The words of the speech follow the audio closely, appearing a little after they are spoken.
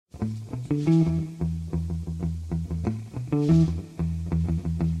Hello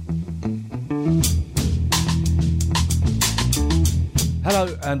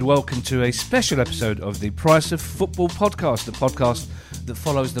and welcome to a special episode of the Price of Football podcast, the podcast that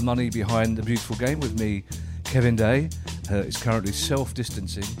follows the money behind the beautiful game with me, Kevin Day. Is currently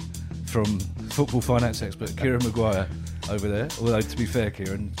self-distancing from football finance expert Kieran Maguire over there. Although, to be fair,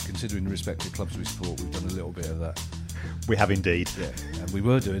 Kieran, considering the respective clubs we support, we've done a little bit of that. We have indeed. Yeah, and we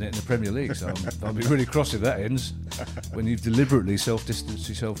were doing it in the Premier League, so I'll be really cross if that ends, when you've deliberately self-distanced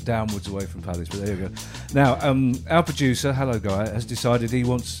yourself downwards away from Palace. But there you go. Now, our producer, hello guy, has decided he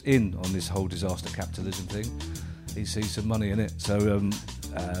wants in on this whole disaster capitalism thing. He sees some money in it. So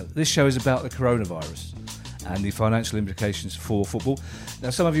this show is about the coronavirus and the financial implications for football.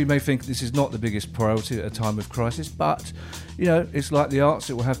 Now, some of you may think this is not the biggest priority at a time of crisis, but, you know, it's like the arts.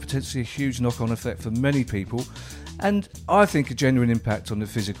 It will have potentially a huge knock-on effect for many people, and I think a genuine impact on the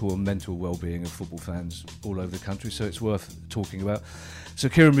physical and mental well-being of football fans all over the country, so it's worth talking about. So,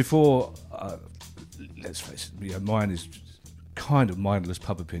 Kieran, before, let's face it, you know, mine is kind of mindless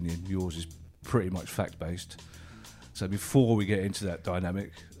pub opinion. Yours is pretty much fact-based. So before we get into that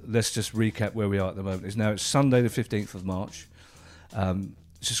dynamic, let's just recap where we are at the moment. It's Sunday the 15th of March.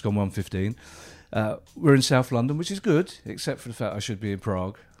 It's just gone 1:15. We're in South London, which is good, except for the fact I should be in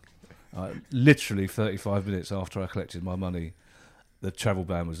Prague. Literally 35 minutes after I collected my money, the travel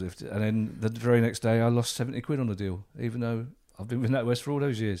ban was lifted. And then the very next day, I lost 70 quid on the deal, even though I've been with NatWest for all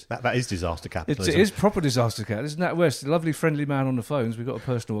those years. That is disaster capitalism. It is proper disaster capitalism. Isn't NatWest, the lovely friendly man on the phones? We've got a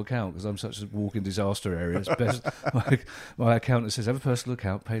personal account because I'm such a walking disaster area. It's best. my accountant says, have a personal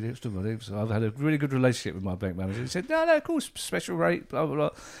account, pay the extra money. So I've had a really good relationship with my bank manager. He said, no, of course, special rate, blah, blah,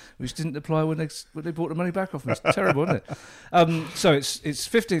 blah, which didn't apply when they bought the money back off me. It's terrible, isn't it? So it's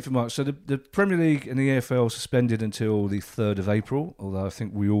 15th of March. So the Premier League and the EFL suspended until the 3rd of April, although I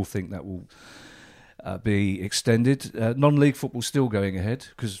think we all think that will be extended. Non-league football still going ahead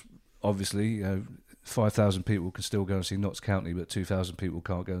because obviously 5,000 people can still go and see Notts County, but 2,000 people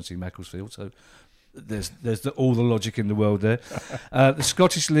can't go and see Macclesfield. So there's all the logic in the world there. The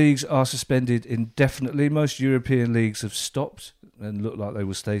Scottish leagues are suspended indefinitely. Most European leagues have stopped and look like they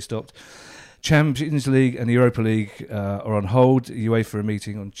will stay stopped. Champions League and the Europa League are on hold. UEFA are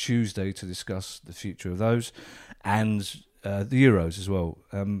meeting on Tuesday to discuss the future of those, and the Euros as well.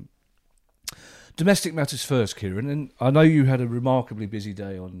 Domestic matters first, Kieran, and I know you had a remarkably busy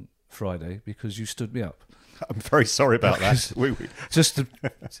day on Friday because you stood me up. I'm very sorry about that. Just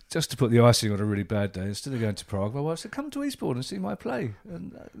to put the icing on a really bad day, instead of going to Prague, my wife said, come to Eastbourne and see my play,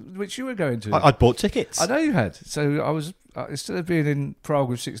 and which you were going to. I'd bought tickets. I know you had. So I was, instead of being in Prague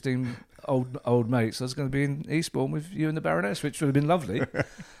with 16 old mates, I was going to be in Eastbourne with you and the Baroness, which would have been lovely.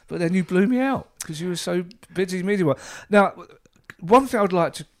 But then you blew me out because you were so busy media. Now, one thing I would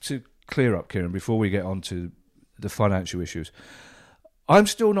like to clear up, Kieran, before we get on to the financial issues. I'm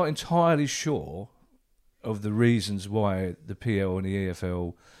still not entirely sure of the reasons why the PL and the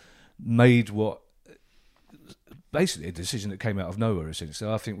EFL made what basically a decision that came out of nowhere, essentially.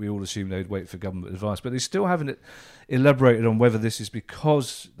 So I think we all assumed they'd wait for government advice, but they still haven't elaborated on whether this is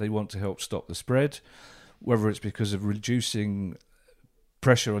because they want to help stop the spread, whether it's because of reducing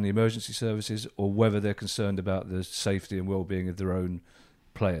pressure on the emergency services, or whether they're concerned about the safety and well-being of their own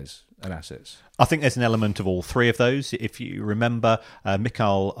players and assets. I think there's an element of all three of those. If you remember,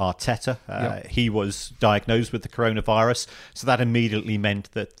 Mikel Arteta, he was diagnosed with the coronavirus, so that immediately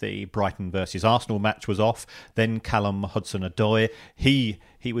meant that the Brighton versus Arsenal match was off. Then Callum Hudson-Odoi, he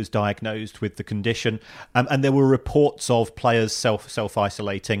was diagnosed with the condition, and there were reports of players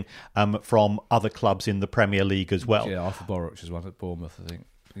self-isolating from other clubs in the Premier League as well. Yeah, Arthur Boruc is one at Bournemouth, I think.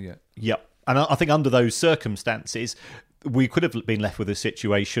 Yeah. Yep. And I think under those circumstances, we could have been left with a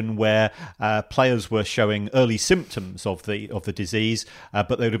situation where players were showing early symptoms of the disease,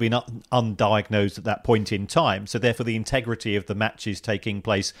 but they would have been undiagnosed at that point in time. So therefore, the integrity of the matches taking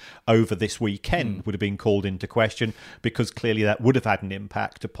place over this weekend would have been called into question, because clearly that would have had an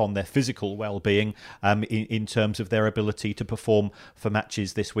impact upon their physical well-being in terms of their ability to perform for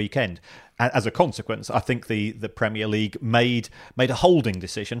matches this weekend. As a consequence, I think the Premier League made a holding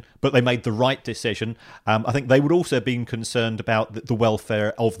decision, but they made the right decision. I think they would also have been concerned about the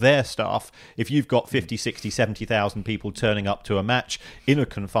welfare of their staff. If you've got 50, 60, 70,000 people turning up to a match in a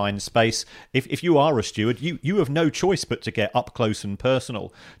confined space, if you are a steward, you have no choice but to get up close and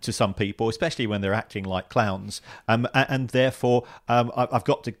personal to some people, especially when they're acting like clowns. And therefore, I've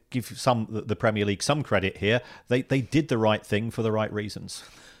got to give the Premier League some credit here. They did the right thing for the right reasons.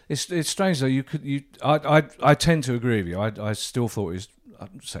 It's strange though. I tend to agree with you. I still thought it was,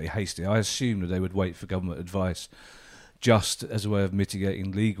 I'd say hasty. I assumed that they would wait for government advice, just as a way of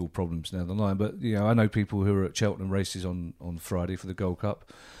mitigating legal problems down the line. But I know people who are at Cheltenham races on Friday for the Gold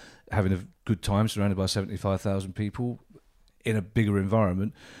Cup, having a good time, surrounded by 75,000 people in a bigger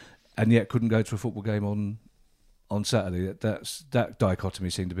environment, and yet couldn't go to a football game on Saturday. That dichotomy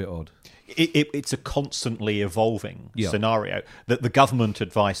seemed a bit odd. It's a constantly evolving scenario. That the government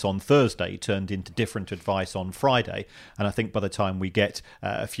advice on Thursday turned into different advice on Friday, and I think by the time we get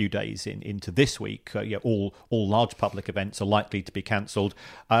a few days into this week, all large public events are likely to be cancelled.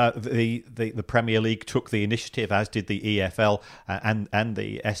 The Premier League took the initiative, as did the EFL and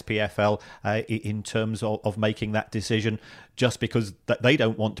the SPFL, in terms of making that decision, just because they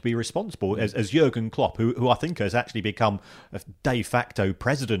don't want to be responsible. As Jurgen Klopp, who I think has actually become a de facto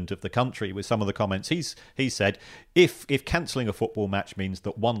president of the country, with some of the comments he said, if cancelling a football match means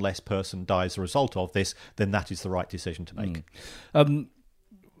that one less person dies as a result of this, then that is the right decision to make.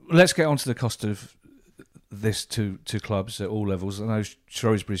 Let's get on to the cost of this to clubs at all levels. I know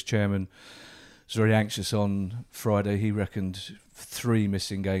Shrewsbury's chairman was very anxious on Friday. He reckoned 3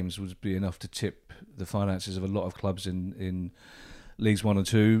 missing games would be enough to tip the finances of a lot of clubs in Leagues 1 and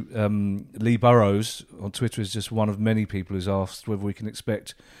 2. Lee Burrows on Twitter is just one of many people who's asked whether we can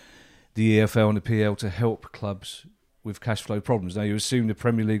expect the EFL and the PL to help clubs with cash flow problems. Now, you assume the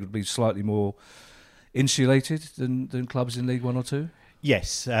Premier League would be slightly more insulated than clubs in League 1 or 2?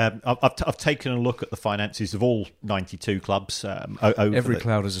 Yes, I've taken a look at the finances of all 92 clubs. Every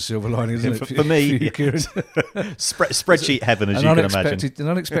cloud has a silver lining, isn't it? For me, spreadsheet heaven, as you can imagine. An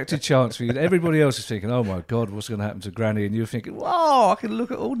unexpected chance for you. Everybody else is thinking, oh my God, what's going to happen to Granny? And you're thinking, wow, I can look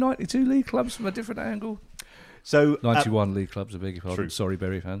at all 92 league clubs from a different angle. So 91 league clubs, I beg your pardon. True. Sorry,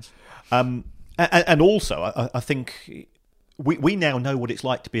 Bury fans. And also, I think we now know what it's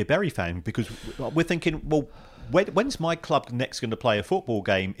like to be a Bury fan, because we're thinking, well, when's my club next going to play a football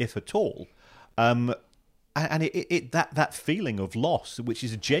game, if at all? And that feeling of loss, which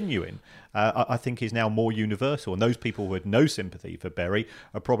is genuine, I think is now more universal. And those people who had no sympathy for Bury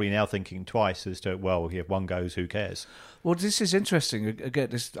are probably now thinking twice as to, well, if one goes, who cares? Well, this is interesting. Again,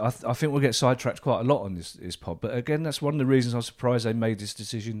 I think we'll get sidetracked quite a lot on this pod. But again, that's one of the reasons I'm surprised they made this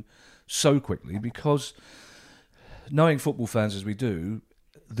decision so quickly, because knowing football fans as we do,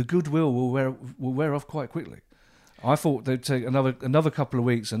 the goodwill will wear off quite quickly. I thought they'd take another couple of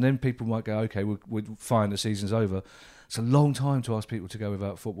weeks, and then people might go, okay, we're fine, the season's over. It's a long time to ask people to go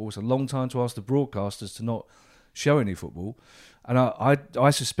without football. It's a long time to ask the broadcasters to not show any football. And I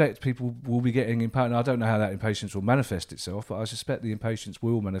suspect people will be getting impatient. I don't know how that impatience will manifest itself, but I suspect the impatience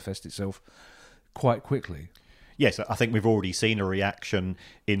will manifest itself quite quickly. Yes, I think we've already seen a reaction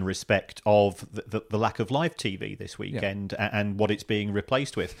in respect of the lack of live TV this weekend and what it's being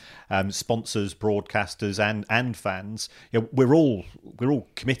replaced with. Sponsors, broadcasters, and fans. We're all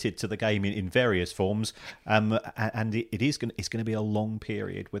committed to the game in various forms, and it's going to be a long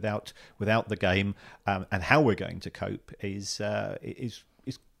period without the game. And how we're going to cope is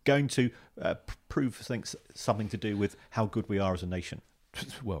going to prove, I think, something to do with how good we are as a nation.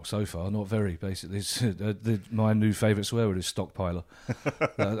 Well, so far, not very, basically. My new favourite swear word is stockpiler.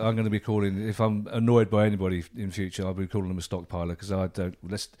 I'm going to be calling, if I'm annoyed by anybody in future, I'll be calling them a stockpiler, because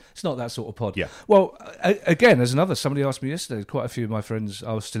it's not that sort of pod. Yeah. Well, again, as somebody asked me yesterday, quite a few of my friends,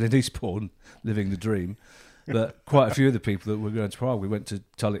 I was still in Eastbourne, living the dream, but quite a few of the people that were going to Prague, we went to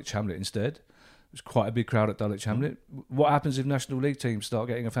Dulwich Hamlet instead. It was quite a big crowd at Dulwich Hamlet. What happens if National League teams start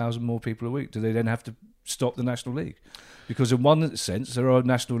getting 1,000 more people a week? Do they then have to stop the National League? Because in one sense, there are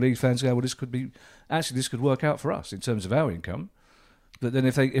National League fans going, well, this could work out for us in terms of our income. But then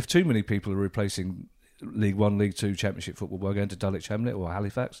if too many people are replacing League 1, League 2 Championship football by going to Dulwich Hamlet or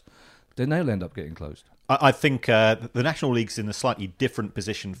Halifax, then they'll end up getting closed. I think the National League's in a slightly different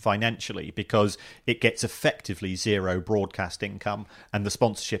position financially, because it gets effectively zero broadcast income and the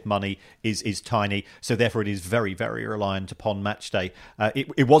sponsorship money is tiny, so therefore it is very, very reliant upon match day.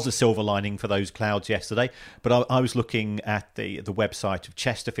 It was a silver lining for those clouds yesterday, but I was looking at the website of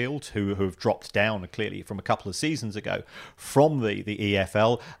Chesterfield, who have dropped down clearly from a couple of seasons ago from the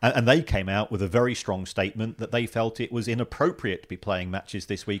EFL, and they came out with a very strong statement that they felt it was inappropriate to be playing matches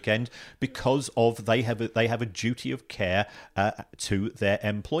this weekend because of they have a duty of care to their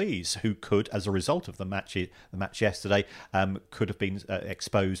employees, who could, as a result of the match yesterday, could have been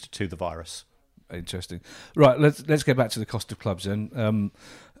exposed to the virus. Interesting. Right, let's get back to the cost of clubs then.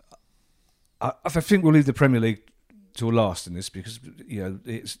 I think we'll leave the Premier League till last in this, because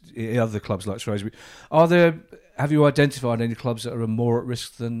it's other clubs like Shrewsbury. Have you identified any clubs that are more at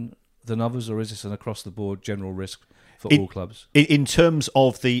risk than others, or is this an across the board general risk for all clubs. In terms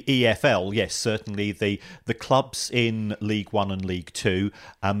of the EFL, yes, certainly the clubs in League One and League Two,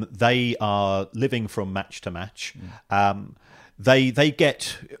 they are living from match to match. They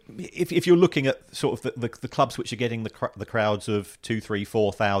get, if you're looking at sort of the clubs which are getting the crowds of 2,000, 3,000,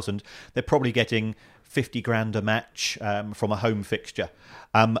 4,000, they're probably getting 50 grand a match from a home fixture,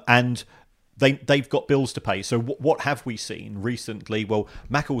 and they've got bills to pay. So what have we seen recently? Well,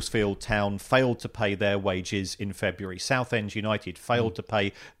 Macclesfield Town failed to pay their wages in February. Southend United failed to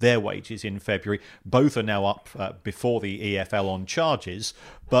pay their wages in February. Both are now up before the EFL on charges,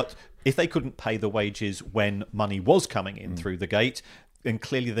 but if they couldn't pay the wages when money was coming in through the gate, then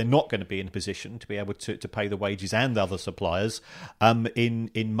clearly they're not going to be in a position to be able to pay the wages and other suppliers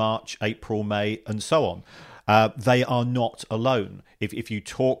in March, April, May, and so on. They are not alone. If you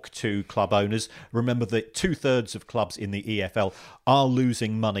talk to club owners, remember that 2/3 of clubs in the EFL are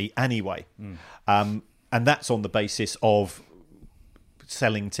losing money anyway. And that's on the basis of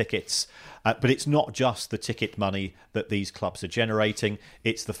selling tickets. But it's not just the ticket money that these clubs are generating.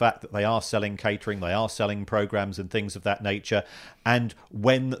 It's the fact that they are selling catering, they are selling programmes and things of that nature. And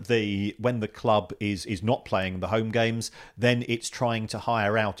when the club is not playing the home games, then it's trying to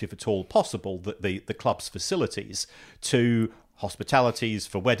hire out, if at all possible, the club's facilities to hospitalities,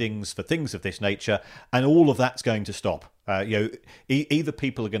 for weddings, for things of this nature, and all of that's going to stop. Either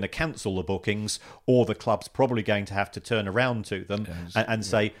people are going to cancel the bookings, or the club's probably going to have to turn around to them and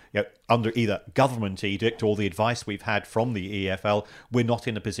say, under either government edict or the advice we've had from the EFL, we're not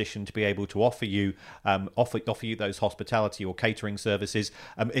in a position to be able to offer you those hospitality or catering services.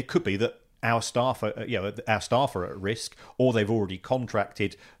 It could be that our staff are at risk, or they've already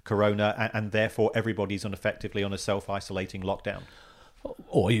contracted corona, and therefore everybody's effectively on a self-isolating lockdown.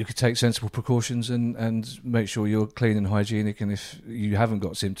 Or you could take sensible precautions and make sure you're clean and hygienic, and if you haven't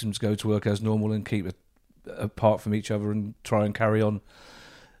got symptoms, go to work as normal and keep apart from each other and try and carry on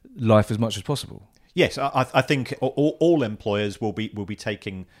life as much as possible. Yes, I think all employers will be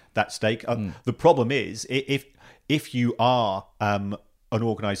taking that stake. The problem is if you are an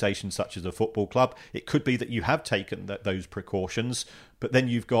organisation such as a football club, it could be that you have taken those precautions, but then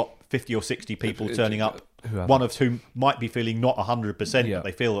you've got 50 or 60 people turning up, one of whom might be feeling not 100%, but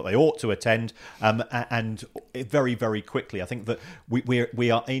they feel that they ought to attend, and very, very quickly. I think that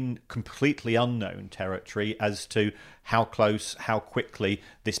we are in completely unknown territory as to how close, how quickly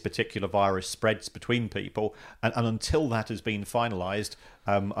this particular virus spreads between people, and until that has been finalised,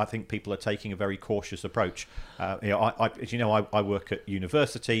 I think people are taking a very cautious approach. I work at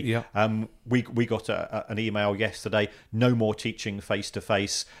university. Yeah. We got an email yesterday. No more teaching face to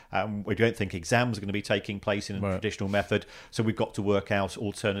face. We don't think exams are going to be taking place in a traditional method. So we've got to work out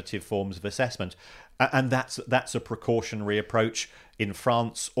alternative forms of assessment, and that's a precautionary approach. In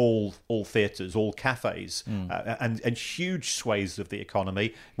France, all theatres, all cafes, and huge swathes of the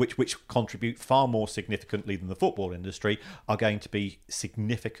economy, which contribute far more significantly than the football industry, are going to be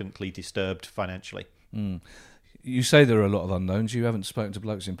significantly disturbed financially. You say there are a lot of unknowns. You haven't spoken to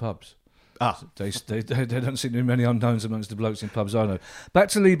blokes in pubs. They don't seem to be many unknowns amongst the blokes in pubs I know. Back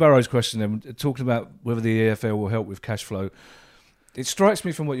to Lee Burrows' question then, talking about whether the EFL will help with cash flow. It strikes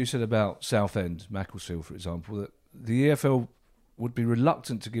me from what you said about Southend, Macclesfield, for example, that the EFL would be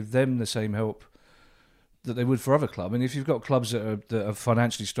reluctant to give them the same help that they would for other clubs. I mean, if you've got clubs that are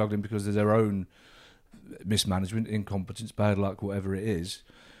financially struggling because of their own mismanagement, incompetence, bad luck, whatever it is,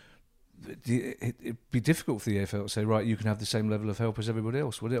 it'd be difficult for the EFL to say, right, you can have the same level of help as everybody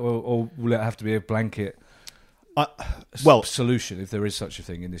else, would it? Or will it have to be a blanket solution, if there is such a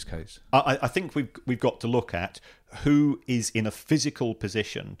thing in this case? I think we've got to look at who is in a physical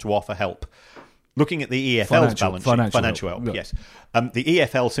position to offer help. Looking at the EFL's balance sheet, financial help, yes. The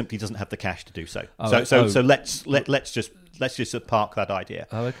EFL simply doesn't have the cash to do so. So let's just park that idea.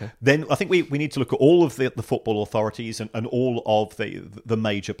 Oh, okay. Then I think we need to look at all of the football authorities and all of the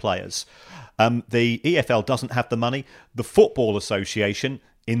major players. The EFL doesn't have the money. The Football Association,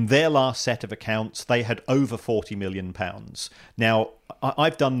 in their last set of accounts, they had over £40 million. Now,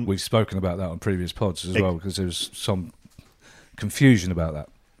 we've spoken about that on previous pods as well, because there was some confusion about that.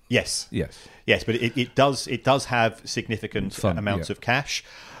 Yes, but it does have significant amounts of cash.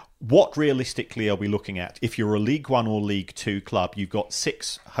 What realistically are we looking at? If you're a League One or League Two club, you've got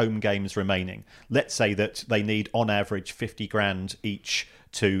 6 home games remaining. Let's say that they need, on average, 50 grand each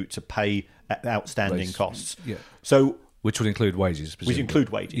to pay outstanding costs. Yeah. So, which would include wages. Which include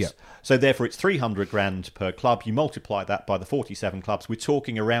wages. Yeah. So therefore, it's 300 grand per club. You multiply that by the 47 clubs. We're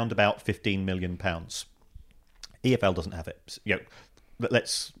talking around about £15 million. EFL doesn't have it.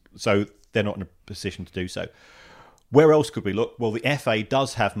 So they're not in a position to do so. Where else could we look? Well, the FA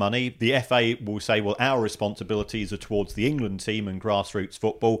does have money. The FA will say, well, our responsibilities are towards the England team and grassroots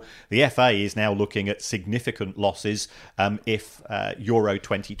football. The FA is now looking at significant losses if Euro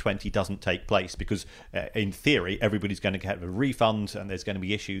 2020 doesn't take place, because in theory, everybody's going to get a refund, and there's going to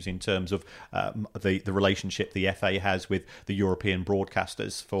be issues in terms of the relationship the FA has with the European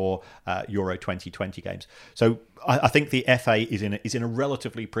broadcasters for Euro 2020 games. So I think the FA is in a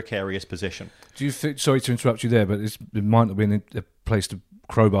relatively precarious position. Do you think? Sorry to interrupt you there, but it might not be a place to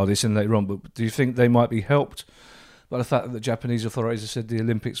crowbar this in later on. But do you think they might be helped by the fact that the Japanese authorities have said the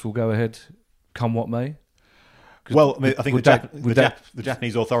Olympics will go ahead, come what may? Well, I mean, I think the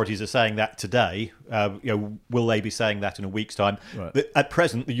Japanese authorities are saying that today. Will they be saying that in a week's time? Right. But at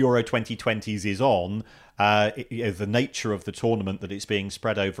present, the Euro 2020s is on. The nature of the tournament, that it's being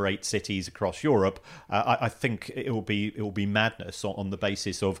spread over 8 cities across Europe, I think it will be madness on the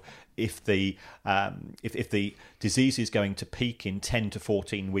basis of if the disease is going to peak in 10 to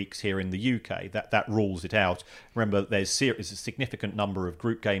 14 weeks here in the UK, that rules it out. Remember, there's a significant number of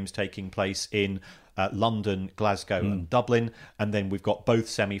group games taking place in London, Glasgow and Dublin, and then we've got both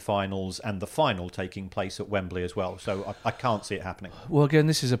semi-finals and the final taking place at Wembley as well. So I can't see it happening. Well, again,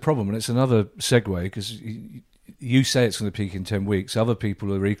 this is a problem, and it's another segue, because you say it's going to peak in 10 weeks. Other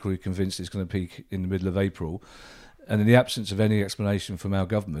people are equally convinced it's going to peak in the middle of April. And in the absence of any explanation from our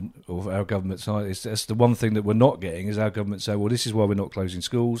government or our government side, that's the one thing that we're not getting, is our government say, well, this is why we're not closing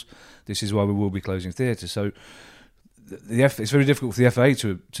schools, this is why we will be closing theatres. So it's very difficult for the FA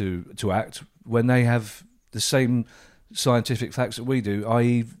to act when they have the same scientific facts that we do,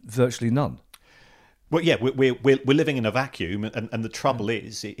 i.e. virtually none. Well, yeah, we're living in a vacuum, and the trouble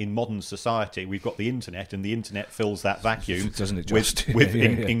is, in modern society, we've got the internet, and the internet fills that vacuum Doesn't it just? with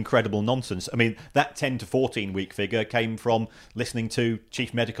incredible nonsense. I mean, that 10 to 14 week figure came from listening to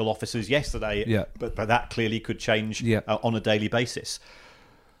chief medical officers yesterday, but that clearly could change on a daily basis.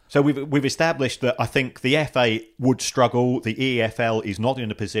 So we've established that I think the FA would struggle. The EFL is not in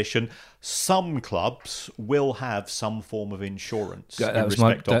a position. Some clubs will have some form of insurance in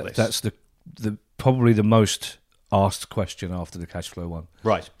respect of this. That's the probably the most asked question after the cash flow one.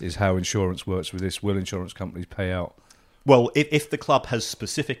 Right. Is how insurance works with this. Will insurance companies pay out? Well, if the club has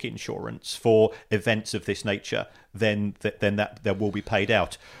specific insurance for events of this nature, then that there will be paid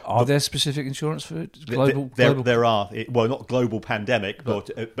out. Are there specific insurance for it? There are. Well, not global pandemic,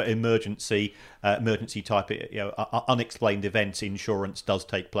 but emergency type. Unexplained events insurance does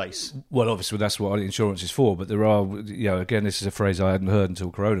take place. Well, obviously that's what insurance is for. But there are, again, this is a phrase I hadn't heard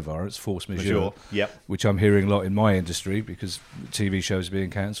until coronavirus, force majeure, which I'm hearing a lot in my industry because TV shows are being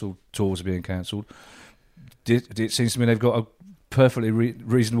cancelled, tours are being cancelled. It seems to me they've got a perfectly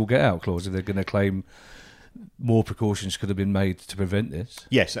reasonable get-out clause if they're going to claim more precautions could have been made to prevent this.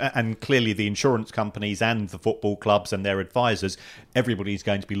 Yes, and clearly the insurance companies and the football clubs and their advisors, everybody's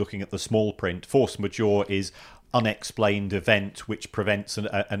going to be looking at the small print. Force majeure is unexplained event which prevents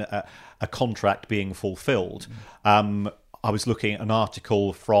a contract being fulfilled. I was looking at an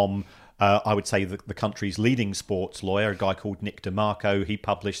article from... I would say the country's leading sports lawyer, a guy called Nick DeMarco. He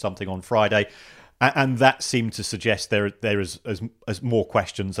published something on Friday. And that seemed to suggest there is as more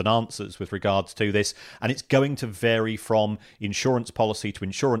questions than answers with regards to this. And it's going to vary from insurance policy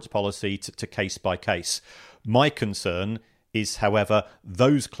to case by case. My concern is, however,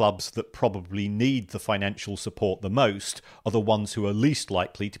 those clubs that probably need the financial support the most are the ones who are least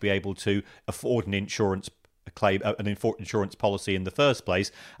likely to be able to afford an insurance claim, an insurance policy in the first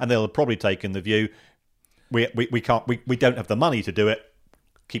place. And they'll have probably taken the view, we don't have the money to do it.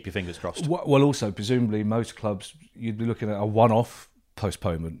 Keep your fingers crossed. Well, also, presumably, most clubs, you'd be looking at a one-off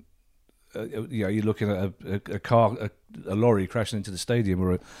postponement. You're looking at a lorry crashing into the stadium,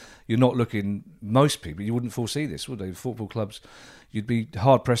 or you're not looking. Most people, you wouldn't foresee this, would they? Football clubs, you'd be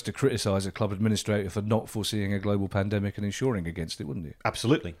hard pressed to criticise a club administrator for not foreseeing a global pandemic and insuring against it, wouldn't you?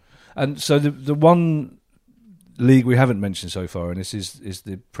 Absolutely. And so the one league we haven't mentioned so far, and this is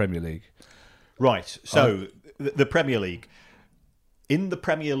the Premier League. Right. So the Premier League. In the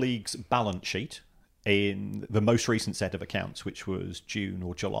Premier League's balance sheet, in the most recent set of accounts, which was June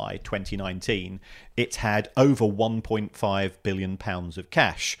or July 2019, it had over £1.5 billion of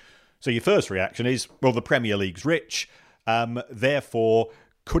cash. So your first reaction is, well, the Premier League's rich, therefore,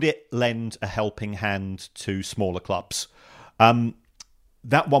 could it lend a helping hand to smaller clubs? That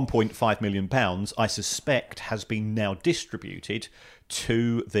 £1.5 million, I suspect, has been now distributed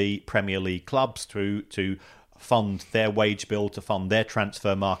to the Premier League clubs to fund their wage bill, to fund their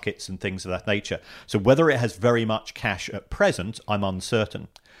transfer markets and things of that nature. So whether it has very much cash at present, I'm uncertain.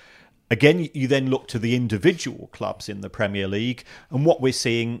 Again, you then look to the individual clubs in the Premier League, and what we're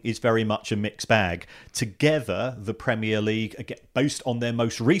seeing is very much a mixed bag. Together, the Premier League, again, based on their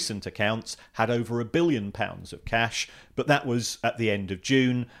most recent accounts, had over £1 billion of cash, but that was at the end of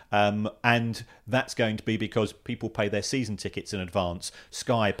June, and that's going to be because people pay their season tickets in advance.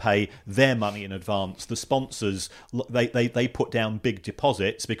 Sky pay their money in advance. The sponsors, they put down big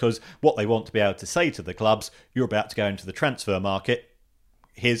deposits because what they want to be able to say to the clubs, you're about to go into the transfer market,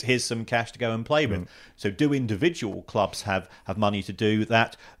 here's some cash to go and play with. So do individual clubs have money to do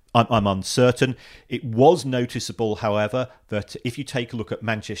that? I'm uncertain. It was noticeable, however, that if you take a look at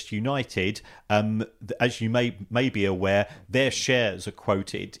Manchester United, as you may be aware, their shares are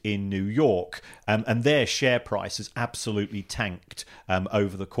quoted in New York, and their share price has absolutely tanked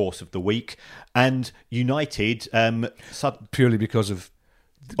over the course of the week. And United, purely because of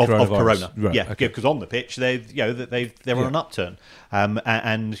Corona, right, yeah, okay. because on the pitch they're on an upturn,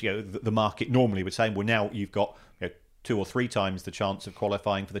 and the market normally would say, well, now you've got 2 or 3 times the chance of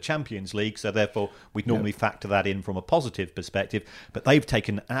qualifying for the Champions League, so therefore we'd normally factor that in from a positive perspective. But they've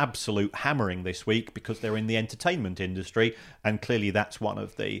taken an absolute hammering this week because they're in the entertainment industry, and clearly that's one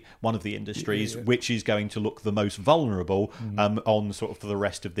of the industries which is going to look the most vulnerable on sort of for the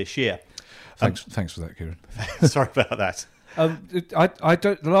rest of this year. Thanks for that, Kieran. Sorry about that. I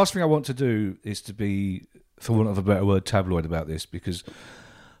don't. The last thing I want to do is to be, for want of a better word, tabloid about this, because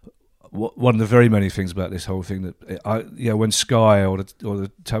one of the very many things about this whole thing that when Sky or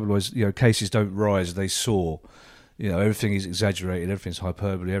the tabloids, cases don't rise, they soar. Everything is exaggerated, everything's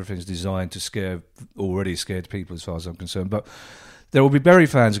hyperbole, everything's designed to scare already scared people, as far as I'm concerned. But there will be Bury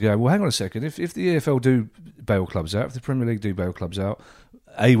fans going, well, hang on a second, if the EFL do bail clubs out, if the Premier League do bail clubs out,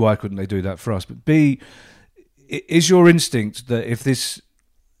 A, why couldn't they do that for us? But B, is your instinct that if this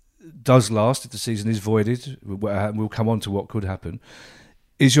does last, if the season is voided, we'll come on to what could happen,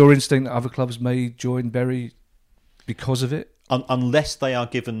 is your instinct that other clubs may join Bury because of it? Unless they are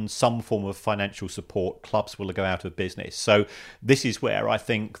given some form of financial support, clubs will go out of business. So this is where I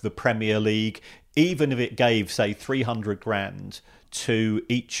think the Premier League, even if it gave, say, 300 grand to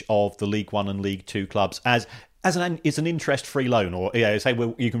each of the League One and League Two clubs as an interest-free loan, or say,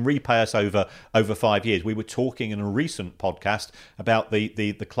 well, you can repay us over 5 years. We were talking in a recent podcast about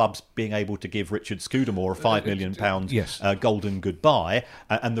the clubs being able to give Richard Scudamore a £5 million golden goodbye,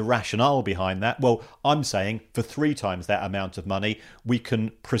 and the rationale behind that. Well, I'm saying for 3 times that amount of money, we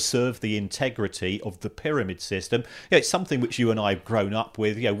can preserve the integrity of the pyramid system. It's something which you and I have grown up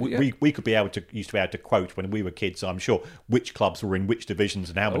with. We could used to be able to quote when we were kids, I'm sure, which clubs were in which divisions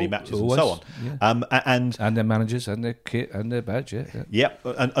and how many matches always, and so on. And their managers and their kit and their badge,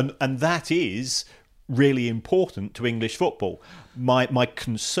 and that is really important to English football. My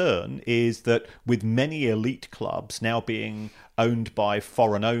concern is that with many elite clubs now being owned by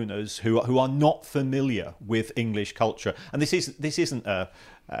foreign owners who are not familiar with English culture, and this isn't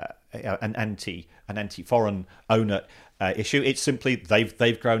an anti-foreign owner issue. It's simply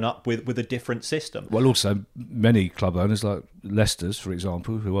they've grown up with a different system. Well, also many club owners like Leicester's, for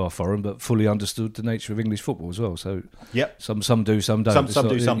example, who are foreign but fully understood the nature of English football as well. So some do, some don't. Some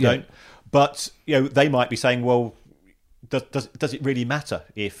do, some don't. But they might be saying, well, does it really matter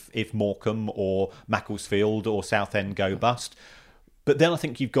if Morecambe or Macclesfield or Southend go bust? But then I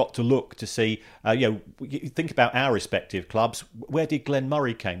think you've got to look to see, you think about our respective clubs. Where did Glenn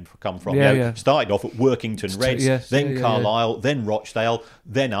Murray come from? Started off at Workington Reds, then Carlisle, then Rochdale,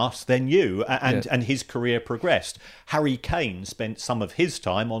 then us, then you, and his career progressed. Harry Kane spent some of his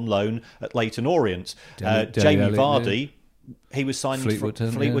time on loan at Leyton Orient. Jamie Vardy, he was signed for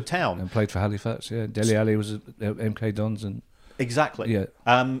Fleetwood Town. And played for Halifax, Dele Alli was at MK Dons. Exactly.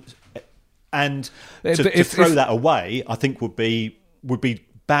 And to throw that away, I think would be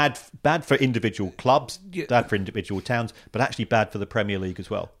bad for individual clubs, bad for individual towns, but actually bad for the Premier League as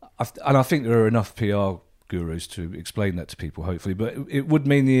well. And I think there are enough PR gurus to explain that to people, hopefully. But it would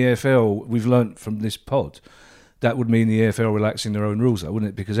mean the EFL, we've learnt from this pod, that would mean the EFL relaxing their own rules, wouldn't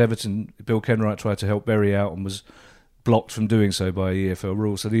it? Because Everton, Bill Kenwright tried to help Bury out and was blocked from doing so by EFL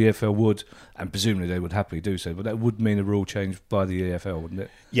rules. So the EFL would, and presumably they would happily do so, but that would mean a rule change by the EFL, wouldn't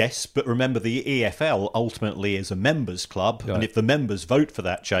it? Yes, but remember the EFL ultimately is a members club, and if the members vote for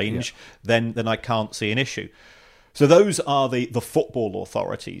that change, then I can't see an issue. So those are the football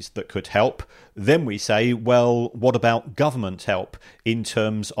authorities that could help. then we say, well, what about government help in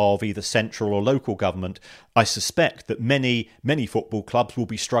terms of either central or local government? I suspect that many football clubs will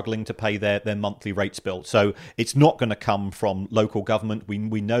be struggling to pay their monthly rates bill. So it's not going to come from local government. We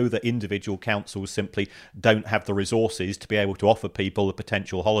know that individual councils simply don't have the resources to be able to offer people a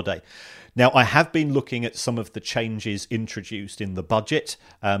potential holiday. Now, I have been looking at some of the changes introduced in the budget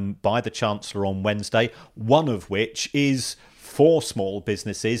by the Chancellor on Wednesday, one of which is for small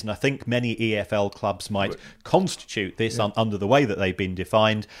businesses, and I think many EFL clubs might constitute this under the way that they've been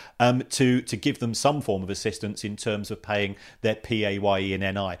defined, to give them some form of assistance in terms of paying their PAYE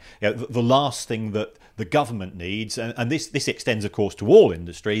and NI. The last thing that the government needs, and this extends, of course, to all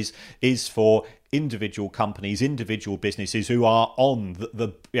industries, is for individual companies, individual businesses who are on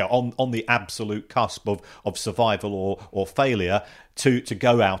the absolute cusp of survival or failure to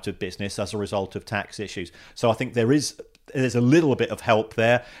go out of business as a result of tax issues. So I think there's a little bit of help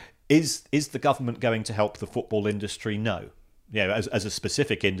there. Is the government going to help the football industry? No. As a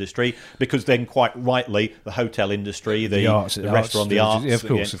specific industry, because then quite rightly the hotel industry, the arts, the restaurant, the arts, of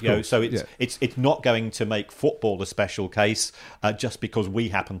course. So it's not going to make football a special case just because we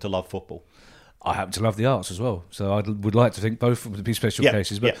happen to love football. I happen to love the arts as well, so I would like to think both would be special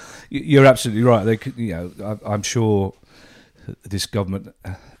cases. But you're absolutely right. They could, I'm sure this government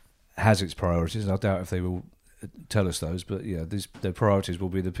has its priorities, and I doubt if they will tell us those. But their priorities will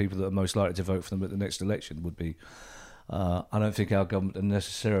be the people that are most likely to vote for them at the next election. Would be. I don't think our government are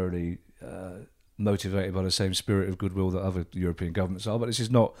necessarily motivated by the same spirit of goodwill that other European governments are, but this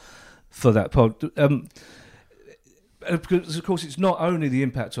is not for that part. Because, of course, it's not only the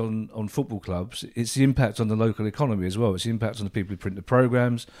impact on football clubs, it's the impact on the local economy as well. It's the impact on the people who print the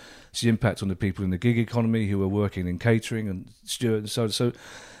programmes, it's the impact on the people in the gig economy who are working in catering and steward and so on. So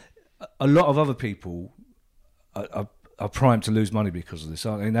a lot of other people are primed to lose money because of this,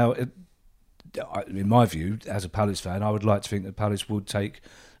 aren't they? Now, in my view, as a Palace fan, I would like to think that Palace would take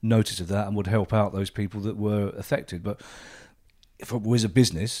notice of that and would help out those people that were affected. But if it was a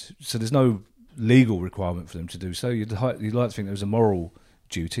business, so there's no legal requirement for them to do so. You'd like to think there was a moral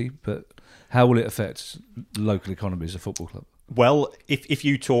duty, but how will it affect local economies, a football club? Well, if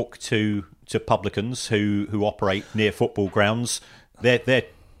you talk to publicans who operate near football grounds,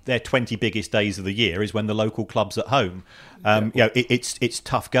 their 20 biggest days of the year is when the local club's at home. It's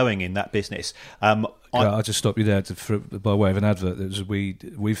tough going in that business. I'll just stop you there by way of an advert.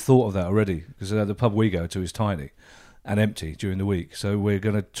 We've thought of that already, because the pub we go to is tiny and empty during the week. So we're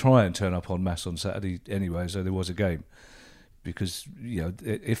going to try and turn up en masse on Saturday anyway, so there was a game. Because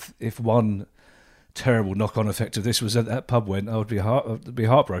if one terrible knock-on effect of this was that pub went, I would be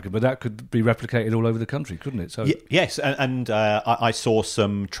heartbroken. But that could be replicated all over the country, couldn't it? So yes, and I saw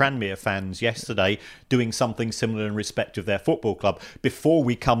some Tranmere fans yesterday doing something similar in respect of their football club. Before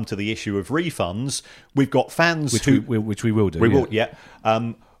we come to the issue of refunds, we've got fans which we will do. We will, yeah.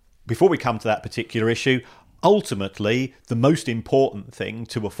 Before we come to that particular issue, ultimately, the most important thing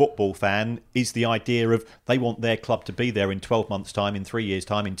to a football fan is the idea of they want their club to be there in 12 months' time, in 3 years'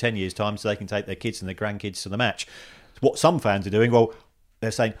 time, in 10 years' time, so they can take their kids and their grandkids to the match. What some fans are doing, well, they're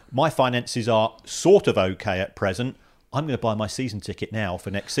saying, my finances are sort of okay at present. I'm going to buy my season ticket now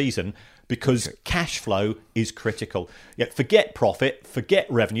for next season because cash flow is critical. Forget profit, forget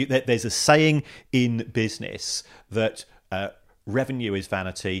revenue. There's a saying in business that revenue is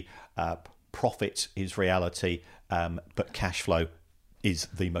vanity, profit is reality, but cash flow is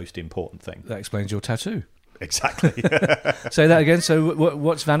the most important thing. That explains your tattoo. Exactly. Say that again. So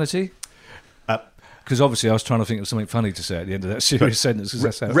what's vanity? Because obviously I was trying to think of something funny to say at the end of that serious sentence.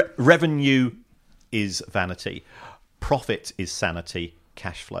 Revenue is vanity. Profit is sanity.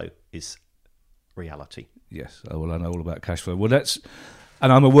 Cash flow is reality. Yes. Oh, well, I know all about cash flow. Well,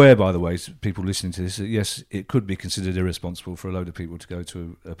 and I'm aware, by the way, people listening to this, that yes, it could be considered irresponsible for a load of people to go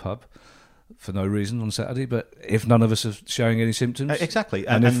to a pub for no reason on Saturday, but if none of us are showing any symptoms, exactly,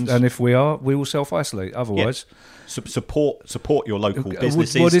 and if we are, we will self-isolate. Otherwise, support your local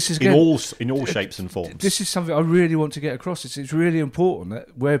businesses in all shapes and forms. This is something I really want to get across. It's really important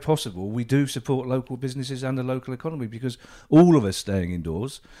that where possible we do support local businesses and the local economy, because all of us staying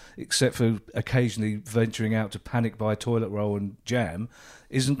indoors, except for occasionally venturing out to panic buy toilet roll and jam,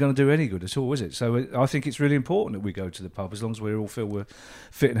 isn't going to do any good at all, is it? So I think it's really important that we go to the pub, as long as we all feel we're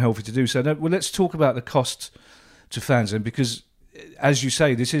fit and healthy to do so. Now, well, let's talk about the cost to fans then, because, as you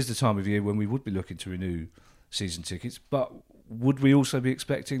say, this is the time of year when we would be looking to renew season tickets, but would we also be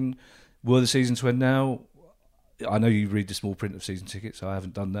expecting, were the season to end now? I know you read the small print of season tickets. I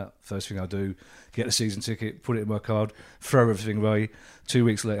haven't done that. First thing I do, get a season ticket, put it in my card, throw everything away. 2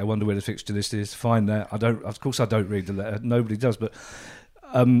 weeks later, I wonder where the fixture list is, find that. Of course I don't read the letter. Nobody does, but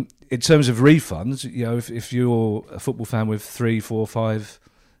In terms of refunds, if you're a football fan with 3, 4, 5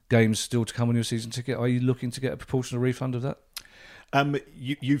 games still to come on your season ticket, are you looking to get a proportional refund of that?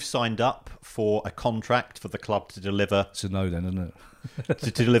 You've signed up for a contract for the club to deliver. It's a no, then, isn't it?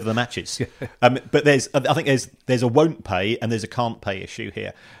 to deliver the matches. Yeah. But I think there's a won't pay and there's a can't pay issue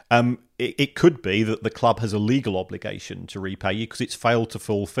here. It could be that the club has a legal obligation to repay you because it's failed to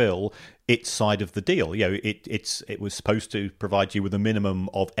fulfil its side of the deal. It was supposed to provide you with a minimum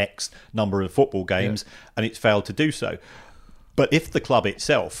of X number of football games, and it's failed to do so. But if the club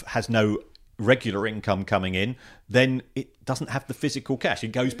itself has no regular income coming in, then it doesn't have the physical cash.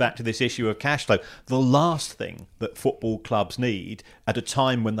 It goes back to this issue of cash flow. The last thing that football clubs need at a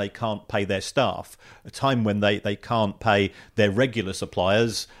time when they can't pay their staff, a time when they can't pay their regular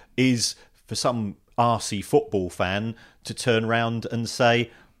suppliers, is for some arsey football fan to turn around and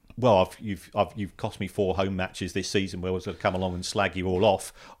say, well, you've cost me 4 home matches this season where I was going to come along and slag you all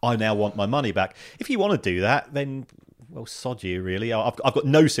off. I now want my money back. If you want to do that, then well, sod you, really. I've got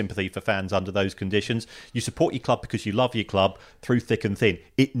no sympathy for fans under those conditions. You support your club because you love your club through thick and thin.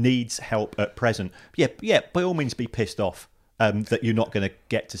 It needs help at present. Yeah, by all means be pissed off that you're not going to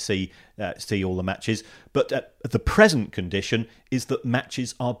get to see all the matches. But the present condition is that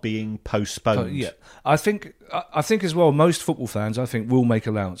matches are being postponed. I think as well, most football fans, I think, will make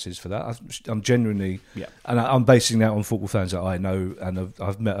allowances for that. I'm genuinely, and I'm basing that on football fans that I know, and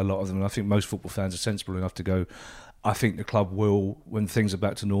I've met a lot of them, and I think most football fans are sensible enough to go, I think the club will, when things are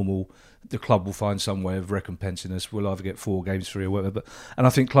back to normal, the club will find some way of recompensing us. We'll either get 4 games free or whatever. And I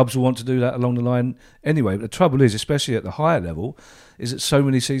think clubs will want to do that along the line anyway. But the trouble is, especially at the higher level, is that so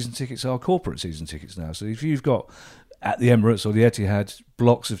many season tickets are corporate season tickets now. So if you've got, at the Emirates or the Etihad,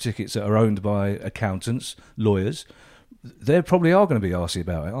 blocks of tickets that are owned by accountants, lawyers, they probably are going to be arsy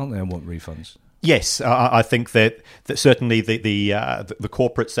about it, aren't they, and want refunds? Yes, I think that certainly the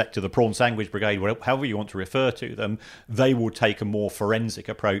corporate sector, the prawn sandwich brigade, however you want to refer to them, they will take a more forensic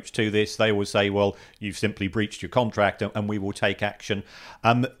approach to this. They will say, well, you've simply breached your contract and we will take action.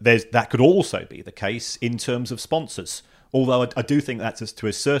 That could also be the case in terms of sponsors. Although I do think that, to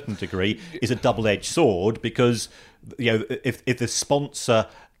a certain degree, is a double-edged sword because if the sponsor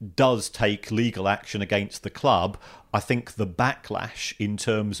does take legal action against the club, I think the backlash in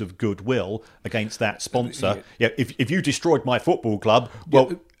terms of goodwill against that sponsor, if you destroyed my football club,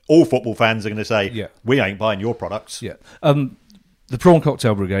 well, all football fans are going to say, we ain't buying your products. Yeah. The Prawn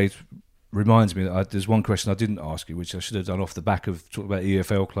Cocktail Brigade reminds me that there's one question I didn't ask you, which I should have done off the back of talking about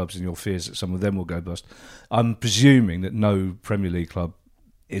EFL clubs and your fears that some of them will go bust. I'm presuming that no Premier League club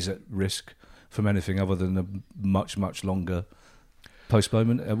is at risk from anything other than a much, much longer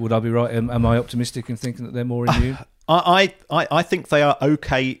postponement. Would I be right? Am I optimistic in thinking that they're more immune? I think they are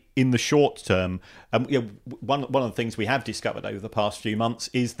okay in the short term. One of the things we have discovered over the past few months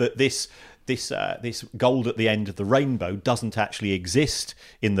is that this gold at the end of the rainbow doesn't actually exist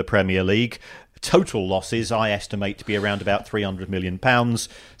in the Premier League. Total losses, I estimate to be around about £300 million.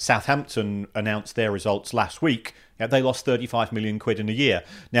 Southampton announced their results last week. They lost 35 million quid in a year.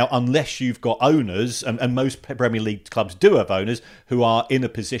 Now, unless you've got owners, and most Premier League clubs do have owners who are in a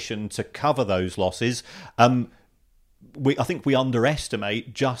position to cover those losses, I think we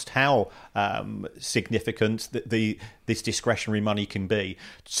underestimate just how significant this discretionary money can be.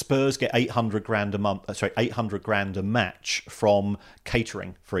 Spurs get 800 grand a month. 800 grand a match from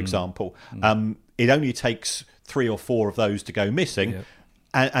catering, for example. It only takes 3 or 4 of those to go missing,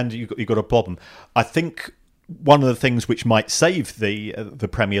 and you've got a problem. I think one of the things which might save the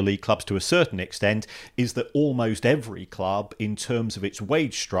Premier League clubs to a certain extent is that almost every club, in terms of its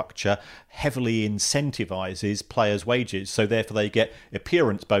wage structure, heavily incentivises players' wages. So therefore they get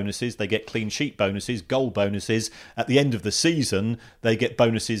appearance bonuses, they get clean sheet bonuses, goal bonuses. At the end of the season, they get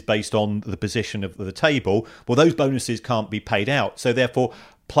bonuses based on the position of the table. Well, those bonuses can't be paid out. So therefore,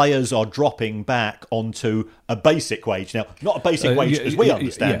 players are dropping back onto a basic wage. Now, not a basic wage as we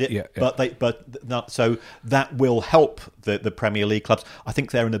understand it, but so that will help the Premier League clubs. I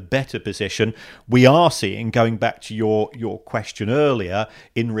think they're in a better position. We are seeing, going back to your question earlier,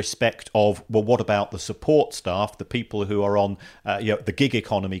 in respect of, well, what about the support staff, the people who are on the gig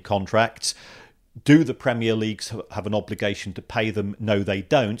economy contracts? Do the Premier Leagues have an obligation to pay them? No, they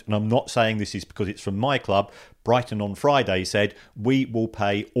don't. And I'm not saying this is because it's from my club. Brighton on Friday said, we will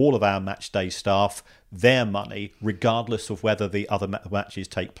pay all of our match day staff their money, regardless of whether the other matches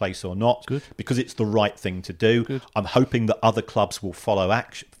take place or not, because it's the right thing to do. Good. I'm hoping that other clubs will follow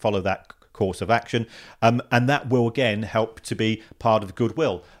that course of action. And that will again help to be part of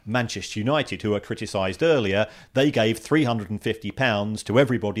goodwill. Manchester United, who were criticised earlier, they gave £350 to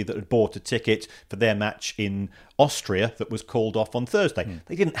everybody that had bought a ticket for their match in Austria that was called off on Thursday.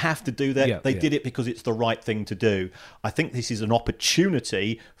 They didn't have to do that. They did it because it's the right thing to do. I think this is an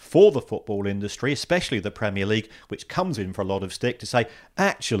opportunity for the football industry, especially the Premier League, which comes in for a lot of stick, to say,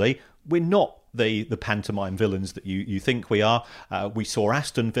 actually, we're not the pantomime villains that you think we are. We saw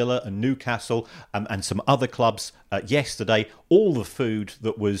Aston Villa and Newcastle and some other clubs yesterday. All the food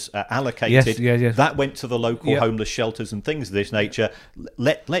that was allocated, that went to the local homeless shelters and things of this nature.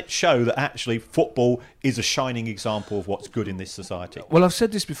 Let's show that actually football is a shining example of what's good in this society. Well, I've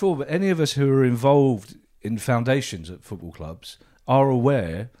said this before, but any of us who are involved in foundations at football clubs are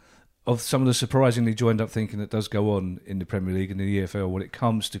aware of some of the surprisingly joined-up thinking that does go on in the Premier League and the EFL when it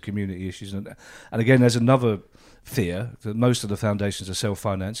comes to community issues. And again, there's another fear that most of the foundations are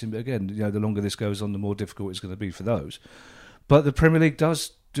self-financing. But again, the longer this goes on, the more difficult it's going to be for those. But the Premier League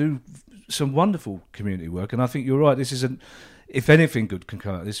does do some wonderful community work, and I think you're right. This isn't, if anything good can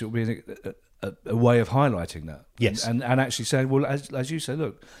come out of this, it will be a way of highlighting that. Yes, and actually saying, well, as you say,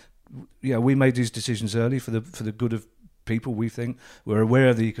 look, we made these decisions early for the good of people. We think we're aware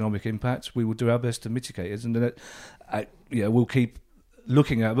of the economic impacts. We will do our best to mitigate it, and then we'll keep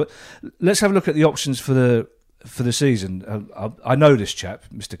looking at it. But let's have a look at the options for the season. I know this chap,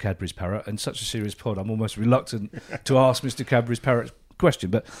 Mr. Cadbury's Parrot, and such a serious pod, I'm almost reluctant to ask Mr. Cadbury's Parrot's question,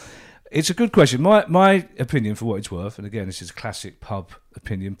 but it's a good question. My opinion, for what it's worth, and again, this is a classic pub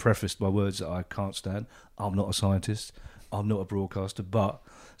opinion, prefaced by words that I can't stand. I'm not a scientist. I'm not a broadcaster, but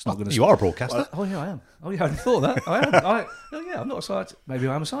it's not going to. You are a broadcaster. Oh yeah, I am. Oh yeah, I hadn't thought that. I am. I'm not a scientist. Maybe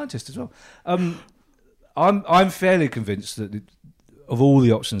I'm a scientist as well. I'm fairly convinced that of all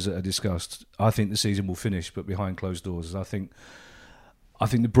the options that are discussed, I think the season will finish, but behind closed doors. I think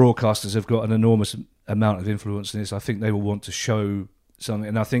the broadcasters have got an enormous amount of influence in this. I think they will want to show something,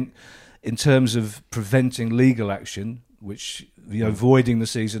 and I think in terms of preventing legal action, which avoiding the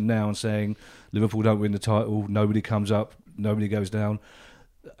season now and saying Liverpool don't win the title, nobody comes up, nobody goes down.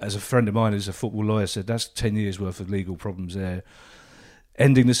 As a friend of mine who's a football lawyer said, that's 10 years worth of legal problems there.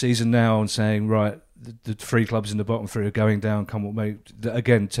 Ending the season now and saying, right, the three clubs in the bottom three are going down, come what may.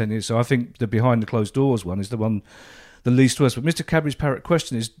 Again, 10 years. So I think the behind the closed doors one is the least worst. But Mr. Cadbury's Parrot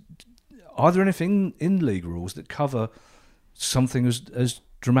question is, are there anything in league rules that cover something as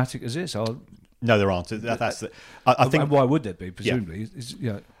dramatic as this? No, there aren't. I think. And why would there be? Presumably,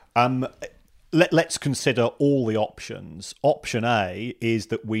 Let's consider all the options. Option A is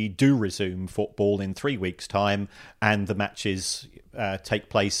that we do resume football in 3 weeks' time, and the matches take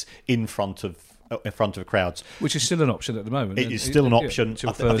place in front of crowds, which is still an option at the moment. It is still an option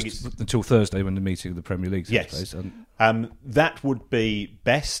until Thursday, when the meeting of the Premier League takes place. That would be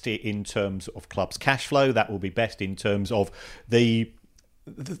best in terms of clubs' cash flow. That will be best in terms of the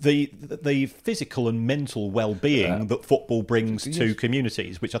physical and mental well-being that football brings to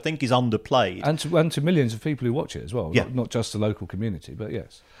communities, which I think is underplayed, and to millions of people who watch it as well. Not just the local community, but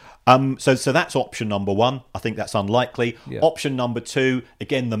yes. So that's option number one. I think that's unlikely. Option number two,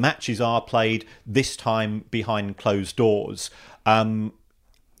 again, the matches are played, this time behind closed doors.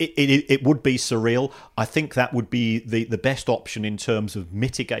 It would be surreal. I think that would be the best option in terms of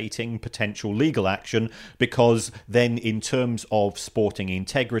mitigating potential legal action, because then in terms of sporting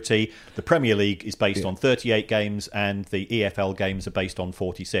integrity, the Premier League is based on 38 games and the EFL games are based on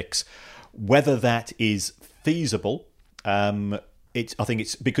 46. Whether that is feasible, I think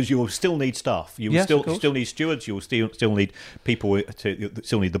it's because you will still need staff. You will still need stewards. You will still need people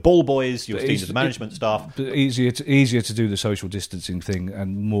still need the ball boys. You'll still need the management staff. But easier to do the social distancing thing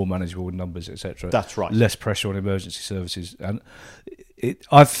and more manageable numbers, etc. That's right. Less pressure on emergency services, and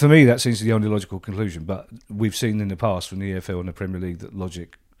for me that seems to be the only logical conclusion. But we've seen in the past from the EFL and the Premier League that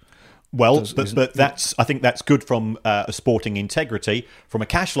logic. Well, but I think that's good from a sporting integrity. From a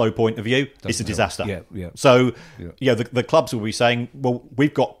cash flow point of view, it's a disaster. So, the clubs will be saying, well,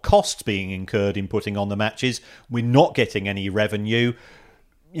 we've got costs being incurred in putting on the matches. We're not getting any revenue.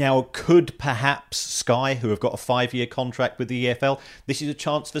 Could perhaps Sky, who have got a 5-year contract with the EFL, this is a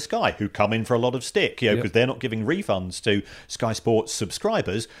chance for Sky, who come in for a lot of stick, because they're not giving refunds to Sky Sports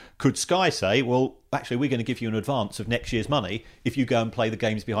subscribers. Could Sky say, well, actually, we're going to give you an advance of next year's money if you go and play the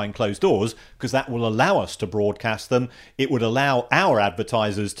games behind closed doors, because that will allow us to broadcast them. It would allow our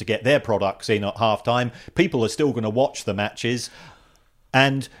advertisers to get their products in at halftime. People are still going to watch the matches.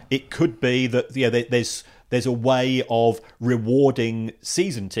 And it could be that there's a way of rewarding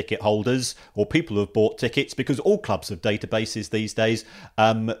season ticket holders or people who have bought tickets, because all clubs have databases these days,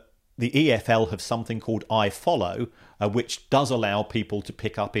 the EFL have something called iFollow, which does allow people to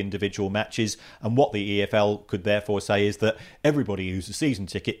pick up individual matches. And what the EFL could therefore say is that everybody who's a season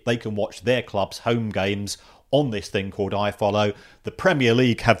ticket, they can watch their club's home games on this thing called iFollow. The Premier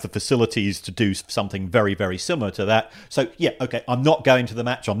League have the facilities to do something very, very similar to that. So, yeah, okay, I'm not going to the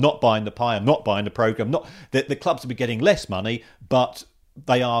match, I'm not buying the pie, I'm not buying the programme. The clubs will be getting less money, but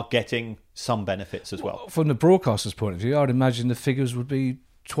they are getting some benefits as well. From the broadcaster's point of view, I'd imagine the figures would be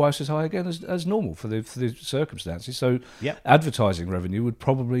twice as high again as normal for the circumstances. So advertising revenue would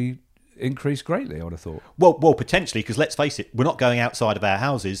probably increase greatly, I would have thought. Well, potentially, because let's face it, we're not going outside of our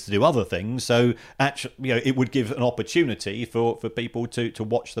houses to do other things. So, actually, it would give an opportunity for people to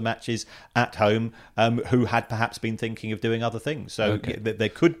watch the matches at home who had perhaps been thinking of doing other things. So, there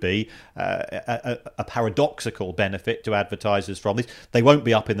could be a paradoxical benefit to advertisers from this. They won't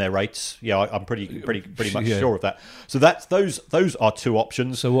be up in their rates. I'm pretty much sure of that. So those are two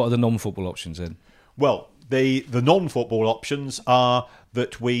options. So, what are the non-football options then? Well, the non-football options are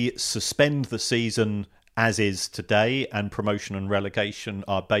that we suspend the season as is today, and promotion and relegation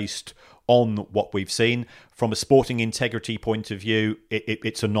are based on what we've seen. From a sporting integrity point of view,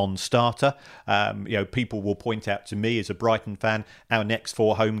 it's a non-starter. People will point out to me as a Brighton fan, our next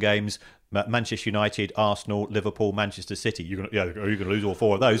 4 home games, Manchester United, Arsenal, Liverpool, Manchester City. Are you going to lose all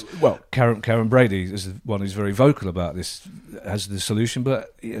 4 of those? Well, Karen Brady is the one who's very vocal about this as the solution.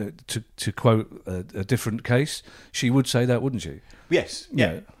 But to quote a different case, she would say that, wouldn't she? Yes.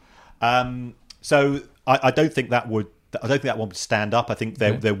 Yeah. So I don't think that would. I don't think that one would stand up. I think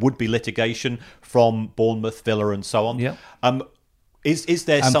there would be litigation from Bournemouth, Villa, and so on. Yeah. Is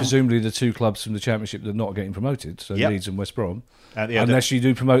there and presumably the 2 clubs from the Championship that are not getting promoted, so Leeds and West Brom, Yeah, unless you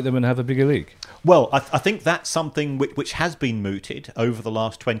do promote them and have a bigger league. Well, I think that's something which has been mooted over the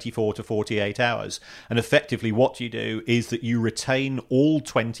last 24 to 48 hours. And effectively what you do is that you retain all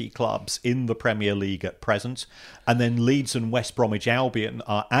 20 clubs in the Premier League at present, and then Leeds and West Bromwich Albion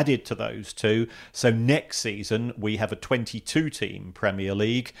are added to those 2. So next season we have a 22-team Premier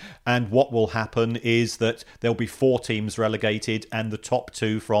League, and what will happen is that there'll be 4 teams relegated, and the top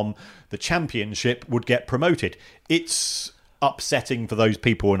 2 from the Championship would get promoted. It's upsetting for those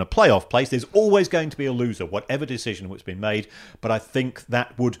people in a playoff place. There's always going to be a loser, whatever decision was been made, but I think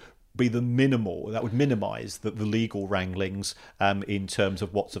that would be that would minimise the legal wranglings in terms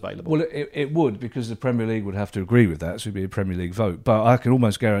of what's available. Well, it would, because the Premier League would have to agree with that, so it'd be a Premier League vote. But I can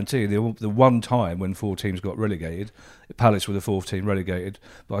almost guarantee the one time when 4 teams got relegated, Palace were the 4th team relegated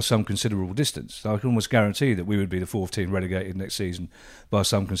by some considerable distance. So I can almost guarantee that we would be the 4th team relegated next season by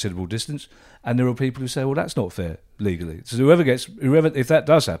some considerable distance. And there are people who say, well, that's not fair legally. So whoever, if that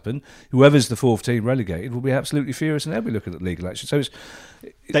does happen, whoever's the 4th team relegated will be absolutely furious, and they'll be looking at legal action. So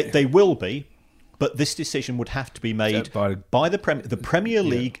they will be, but this decision would have to be made by the Premier. The Premier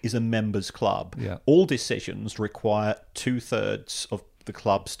League is a members' club. Yeah. All decisions require 2/3 of the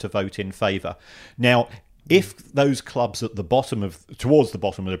clubs to vote in favour. Now, if those clubs at towards the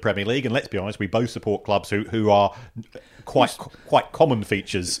bottom of the Premier League, and let's be honest, we both support clubs who are quite common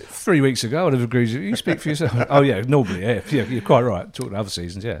features. 3 weeks ago, I'd have agreed with you. You speak for yourself. Oh yeah, normally, yeah, you're quite right. Talking other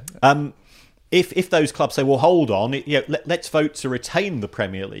seasons, yeah. If those clubs say, well, hold on, let's vote to retain the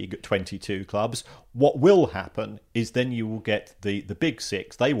Premier League at 22 clubs, what will happen is then you will get the Big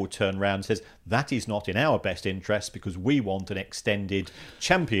 6. They will turn around and says, that is not in our best interest because we want an extended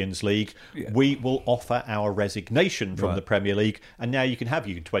Champions League. Yeah. We will offer our resignation from the Premier League, and now you can have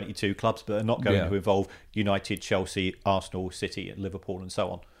your 22 clubs, but they're not going to involve United, Chelsea, Arsenal, City, Liverpool, and so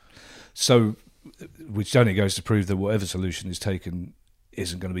on. So, which only goes to prove that whatever solution is taken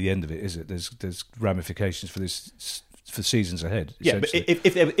isn't going to be the end of it, is it? There's ramifications for this for seasons ahead. Yeah, but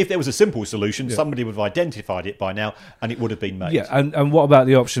if there was a simple solution, somebody would have identified it by now, and it would have been made. Yeah, and what about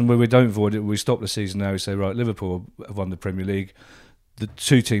the option where we don't void it? We stop the season now. We say, right, Liverpool have won the Premier League. The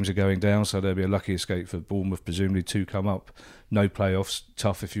 2 teams are going down, so there'll be a lucky escape for Bournemouth. Presumably, 2 come up. No playoffs.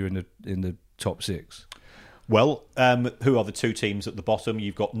 Tough if you're in the top 6. Well, who are the 2 teams at the bottom?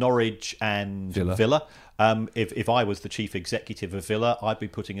 You've got Norwich and Villa. If I was the chief executive of Villa, I'd be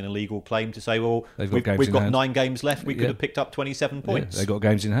putting in a legal claim to say, well, we've got 9 games left. We could have picked up 27 points. They've got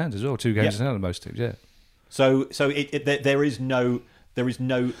games in hand as well. 2 games in hand on most teams. Yeah. So there is no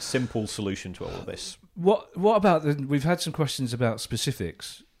simple solution to all of this. What about we've had some questions about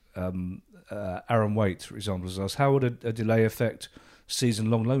specifics. Aaron Waite, for example, has asked, how would a delay affect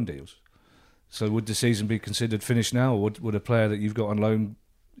season-long loan deals? So would the season be considered finished now, or would a player that you've got on loan,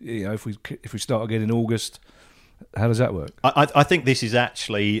 if we start again in August, how does that work? I think this is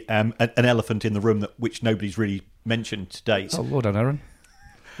actually an elephant in the room which nobody's really mentioned to date. Oh, well done, Aaron.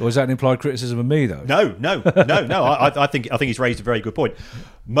 Or is that an implied criticism of me, though? No. I think he's raised a very good point.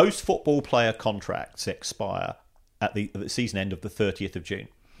 Most football player contracts expire at the season end of the 30th of June.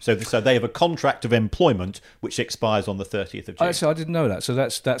 So they have a contract of employment which expires on the 30th of June. Actually, I didn't know that. So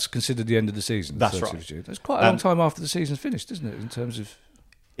that's considered the end of the season. That's right. Of June. That's quite a long time after the season's finished, isn't it? In terms of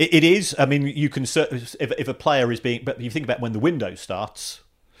it is. I mean, you can if a player is being, but you think about when the window starts.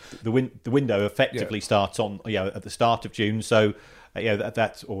 The window effectively starts on at the start of June. So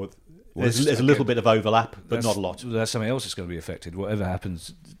that's or. There's a little bit of overlap, but not a lot. That's something else that's going to be affected. Whatever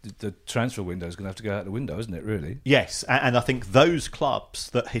happens, the transfer window is going to have to go out the window, isn't it, really? Yes, and I think those clubs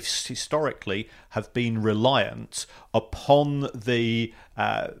that historically have been reliant upon the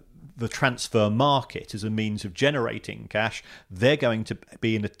transfer market as a means of generating cash, they're going to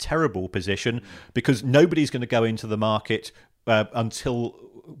be in a terrible position because nobody's going to go into the market until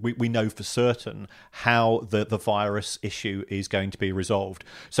we know for certain how the virus issue is going to be resolved.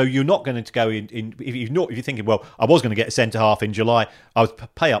 So you're not going to go in if you're thinking, well, I was going to get a centre half in July, I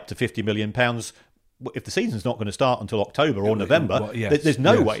would pay up to £50 million. If the season's not going to start until October or November, there's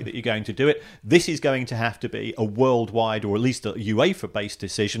no way that you're going to do it. This is going to have to be a worldwide or at least a UEFA-based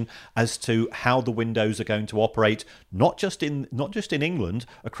decision as to how the windows are going to operate, not just in England,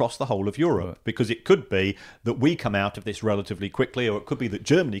 across the whole of Europe. Right. Because it could be that we come out of this relatively quickly, or it could be that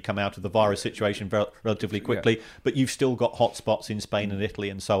Germany come out of the virus situation relatively quickly, but you've still got hotspots in Spain and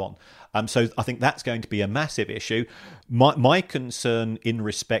Italy and so on. So I think that's going to be a massive issue. My concern in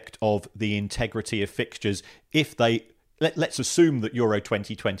respect of the integrity of fixtures, if they let's assume that Euro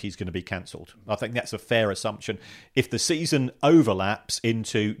 2020 is going to be cancelled. I think that's a fair assumption. If the season overlaps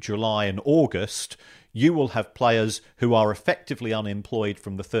into July and August, you will have players who are effectively unemployed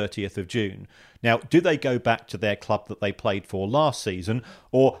from the 30th of June. Now, do they go back to their club that they played for last season,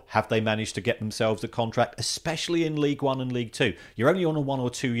 or have they managed to get themselves a contract, especially in League One and League Two? You're only on a 1 or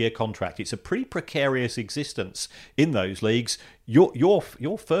 2 year contract. It's a pretty precarious existence in those leagues.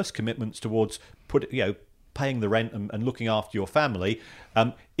 Your first commitments towards paying the rent and looking after your family,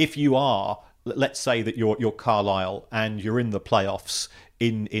 if you are, let's say that you're Carlisle and you're in the playoffs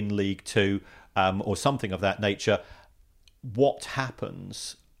in League Two, or something of that nature, what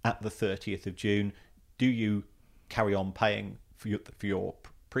happens at the 30th of June? Do you carry on paying for your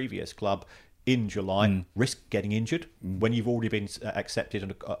previous club in July, risk getting injured when you've already been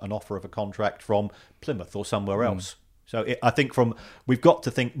accepted an offer of a contract from Plymouth or somewhere else? So I think we've got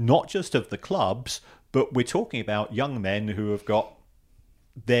to think not just of the clubs, but we're talking about young men who have got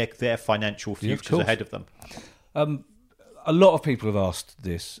their financial futures ahead of them. A lot of people have asked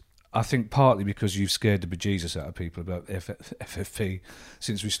this. I think partly because you've scared the bejesus out of people about FFP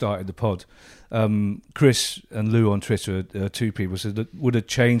since we started the pod. Chris and Lou on Twitter, two people, said that would a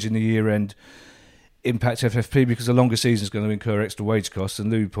change in the year end impact FFP because a longer season is going to incur extra wage costs.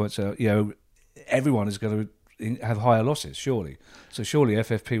 And Lou points out, everyone is going to have higher losses, surely. So surely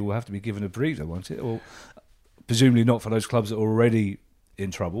FFP will have to be given a breather, won't it? Or presumably not for those clubs that are already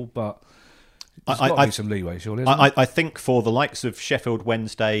in trouble, but there's got to be some leeway, surely. I think for the likes of Sheffield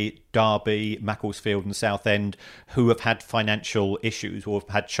Wednesday, Derby, Macclesfield and Southend, who have had financial issues or have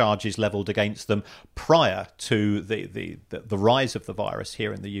had charges levelled against them prior to the rise of the virus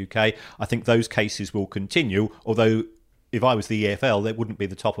here in the UK, I think those cases will continue, although if I was the EFL, they wouldn't be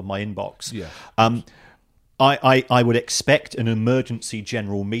the top of my inbox. Yeah. I would expect an emergency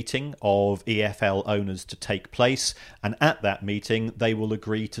general meeting of EFL owners to take place, and at that meeting they will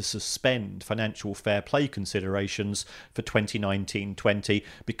agree to suspend financial fair play considerations for 2019-20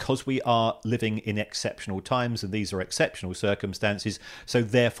 because we are living in exceptional times and these are exceptional circumstances, so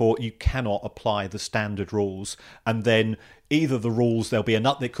therefore you cannot apply the standard rules and then either the rules there'll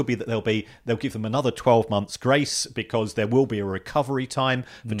give them another 12 months grace because there will be a recovery time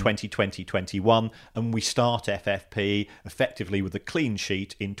for 2020-21 and we start FFP effectively with a clean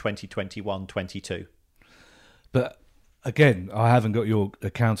sheet in 2021-22. But again, I haven't got your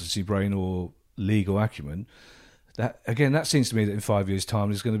accountancy brain or legal acumen. That seems to me that in 5 years' time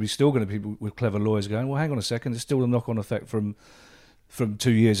there's going to be people with clever lawyers going, well, hang on a second, there's still a knock-on effect from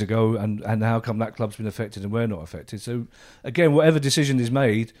 2 years ago, and how come that club's been affected and we're not affected? So, again, whatever decision is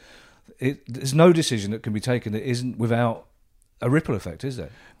made, there's no decision that can be taken that isn't without a ripple effect, is there?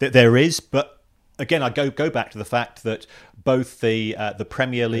 There is, but again, I go back to the fact that both the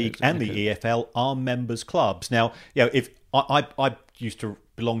Premier League and the EFL are members' clubs. Now, if I used to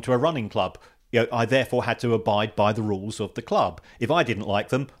belong to a running club, I therefore had to abide by the rules of the club. If I didn't like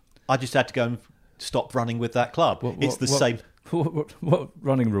them, I just had to go and stop running with that club. It's the same. What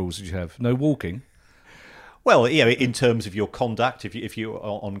running rules did you have? No walking? Well, in terms of your conduct, if you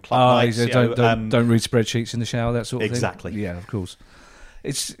are on club nights, don't read spreadsheets in the shower, that sort of exactly. thing. Yeah, of course.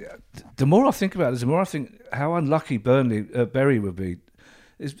 it's the more I think about it, the more I think how unlucky Bury would be.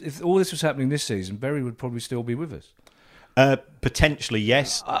 If all this was happening this season, Bury would probably still be with us. Potentially,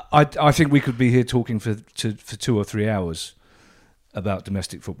 yes. I think we could be here talking for 2 or 3 hours about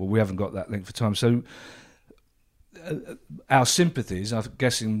domestic football. We haven't got that length of time. So our sympathies, I'm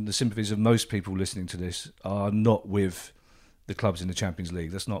guessing the sympathies of most people listening to this, are not with the clubs in the Champions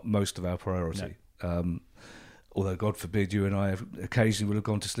League. That's not most of our priority. No. Although, God forbid, you and I occasionally will have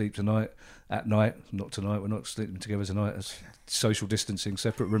gone to sleep at night. Not tonight. We're not sleeping together tonight. It's social distancing,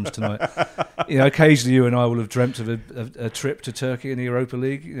 separate rooms tonight. Occasionally you and I will have dreamt of a trip to Turkey in the Europa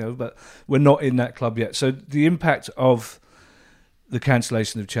League. But we're not in that club yet. So the impact of the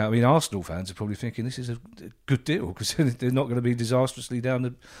cancellation of Champions, I mean, Arsenal fans are probably thinking this is a good deal because they're not going to be disastrously down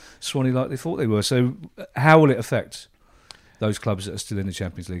the Swanee like they thought they were. So how will it affect those clubs that are still in the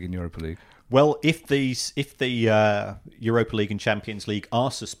Champions League and Europa League? Well, if the Europa League and Champions League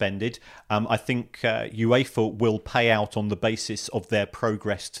are suspended, I think UEFA will pay out on the basis of their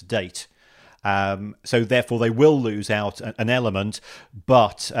progress to date. So therefore, they will lose out an element.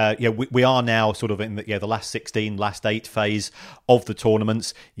 But we are now sort of in the last 16, last 8 phase of the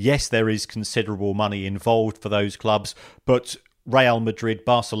tournaments. Yes, there is considerable money involved for those clubs, but Real Madrid,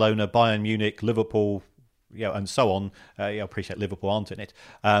 Barcelona, Bayern Munich, Liverpool, and so on. I appreciate Liverpool aren't in it,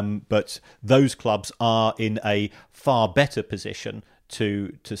 but those clubs are in a far better position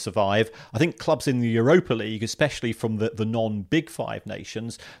to survive. I think clubs in the Europa League, especially from the non-Big Five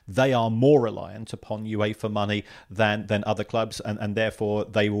nations, they are more reliant upon UEFA money than other clubs, and therefore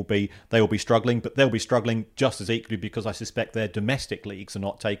they will be struggling. But they'll be struggling just as equally because I suspect their domestic leagues are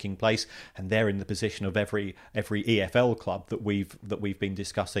not taking place, and they're in the position of every EFL club that we've been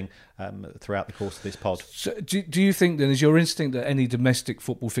discussing throughout the course of this pod. So do you think then is your instinct that any domestic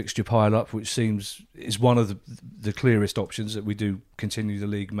football fixture pile up, which seems is one of the clearest options, that we do continue the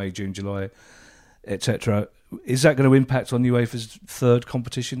league May, June, July, etc., is that going to impact on UEFA's third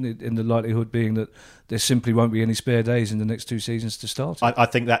competition, in the likelihood being that there simply won't be any spare days in the next 2 seasons to start? I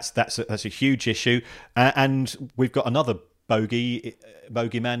think that's a huge issue, and we've got another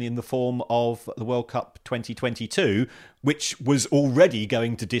bogeyman in the form of the World Cup 2022, which was already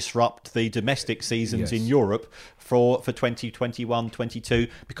going to disrupt the domestic seasons in Europe for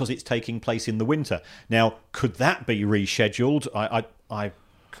 2021-22 because it's taking place in the winter. Now, could that be rescheduled?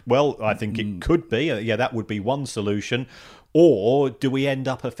 I think it could be. That would be one solution. Or do we end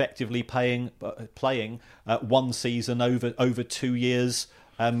up effectively playing one season over 2 years,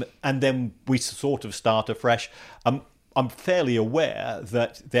 and then we sort of start afresh? I'm fairly aware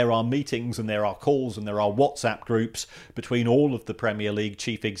that there are meetings and there are calls and there are WhatsApp groups between all of the Premier League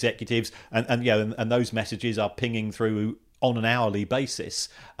chief executives, and those messages are pinging through on an hourly basis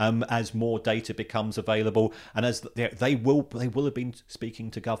as more data becomes available, and as they will have been speaking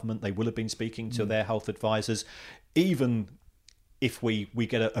to government, they will have been speaking to their health advisors. Even if we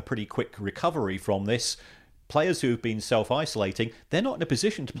get a pretty quick recovery from this, players who have been self-isolating, they're not in a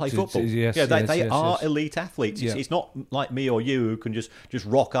position to play football. They are elite athletes. It's not like me or you who can just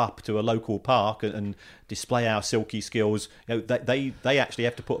rock up to a local park and display our silky skills. They actually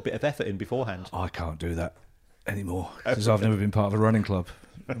have to put a bit of effort in beforehand. I can't do that anymore because I've never been part of a running club,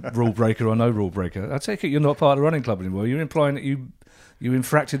 rule breaker or no rule breaker. I take it you're not part of the running club anymore. You're implying that you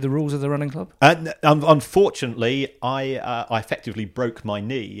infracted the rules of the running club? Unfortunately, I effectively broke my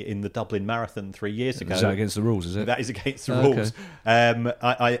knee in the Dublin Marathon 3 years ago. Is that against the rules, is it? That is against the rules. Okay.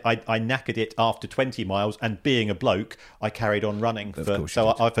 I knackered it after 20 miles, and being a bloke, I carried on running.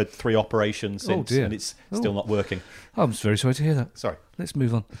 I've had 3 operations since, and it's still not working. I'm very sorry to hear that. Sorry. Let's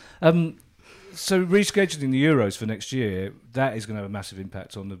move on. So rescheduling the Euros for next year, that is going to have a massive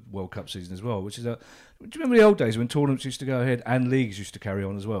impact on the World Cup season as well, which is do you remember the old days when tournaments used to go ahead and leagues used to carry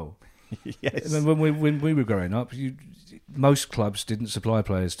on as well? Yes. And when we were growing up, most clubs didn't supply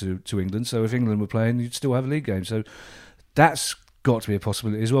players to England, so if England were playing, you'd still have a league game. So that's got to be a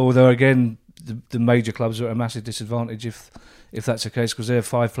possibility as well, although again, the major clubs are at a massive disadvantage if that's the case, because they're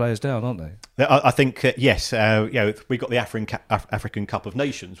 5 players down, aren't they? I think yes. We've got the African Cup of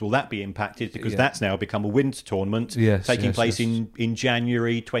Nations. Will that be impacted because that's now become a winter tournament taking place in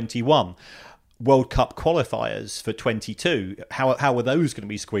January 21? World Cup qualifiers for 22. How are those going to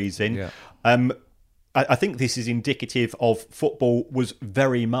be squeezed in? Yeah. I think this is indicative of football was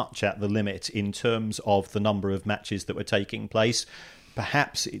very much at the limit in terms of the number of matches that were taking place.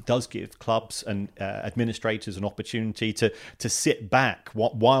 perhaps it does give clubs and administrators an opportunity to sit back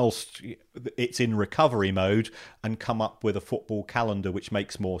whilst it's in recovery mode and come up with a football calendar which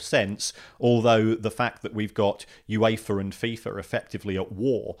makes more sense. Although the fact that we've got UEFA and FIFA effectively at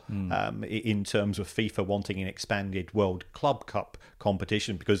war in terms of FIFA wanting an expanded World Club Cup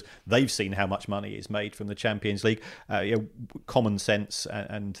competition because they've seen how much money is made from the Champions League. Common sense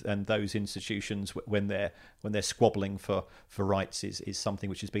and those institutions when they're squabbling for rights is something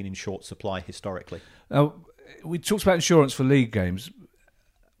which has been in short supply historically. Now, we talked about insurance for league games.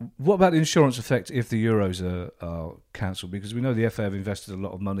 What about the insurance effect if the Euros are cancelled? Because we know the FA have invested a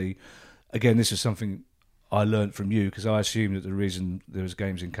lot of money. Again, this is something I learnt from you because I assumed that the reason there was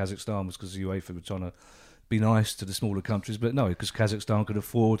games in Kazakhstan was because the UEFA were trying to be nice to the smaller countries, but no, because Kazakhstan could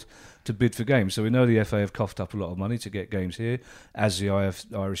afford to bid for games. So we know the FA have coughed up a lot of money to get games here, as the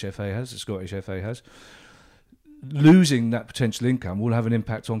Irish FA has, the Scottish FA has. Losing that potential income will have an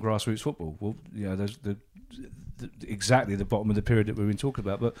impact on grassroots football. Well, there's exactly the bottom of the period that we've been talking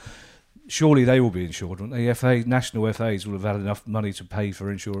about, but surely they will be insured, won't they? National FAs will have had enough money to pay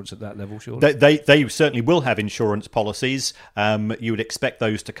for insurance at that level, surely? They certainly will have insurance policies. You would expect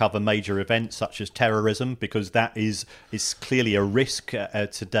those to cover major events such as terrorism, because that is clearly a risk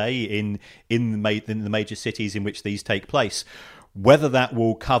today in the major cities in which these take place. Whether that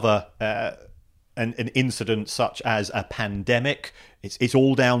will cover an incident such as a pandemic, it's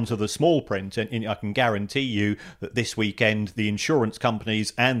all down to the small print, and I can guarantee you that this weekend the insurance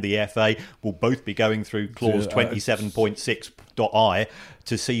companies and the FA will both be going through clause 27.6.I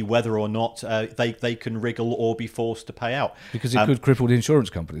to see whether or not they can wriggle or be forced to pay out. Because it could cripple the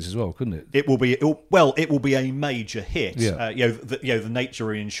insurance companies as well, couldn't it? It will be a major hit. Yeah. The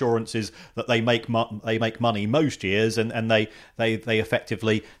nature of insurance is that they make money most years, and they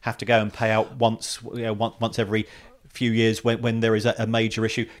effectively have to go and pay out once every few years when there is a major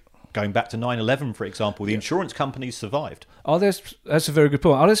issue. Going back to 9/11, for example, the insurance companies survived. That's a very good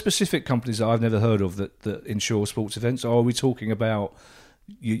point. Are there specific companies that I've never heard of that insure sports events, or are we talking about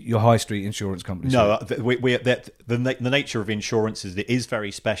your high street insurance companies? No, the nature of insurance is it is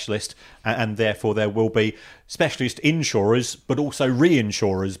very specialist, and therefore there will be specialist insurers, but also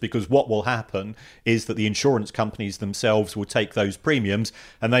reinsurers, because what will happen is that the insurance companies themselves will take those premiums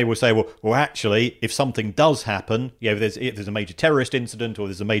and they will say, well, actually, if something does happen, if there's a major terrorist incident or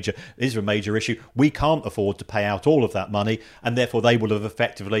there's a major issue, we can't afford to pay out all of that money, and therefore they will have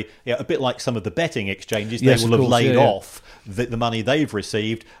effectively, a bit like some of the betting exchanges, they will have laid off the money they've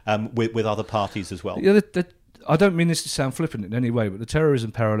received with other parties as well. Yeah, I don't mean this to sound flippant in any way, but the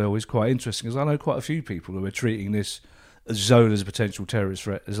terrorism parallel is quite interesting, because I know quite a few people who are treating this zone as a potential terrorist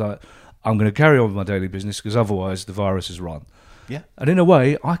threat as like, I'm going to carry on with my daily business because otherwise the virus has run. Yeah, and in a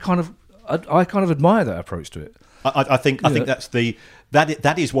way, I kind of admire that approach to it. I think that's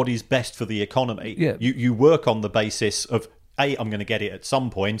that is what is best for the economy. Yeah. You work on the basis of I'm going to get it at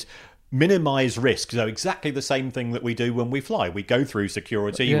some point. Minimise risk. So exactly the same thing that we do when we fly. We go through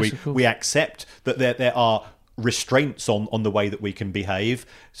security. Yes, we accept that there are restraints on the way that we can behave.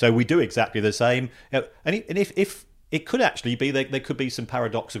 So we do exactly the same. And if it could actually be there could be some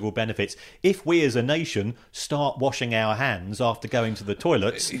paradoxical benefits if we as a nation start washing our hands after going to the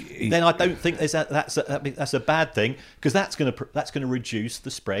toilets. Then I don't think that's a bad thing, because that's going to reduce the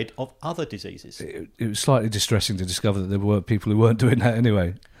spread of other diseases. It was slightly distressing to discover that there were people who weren't doing that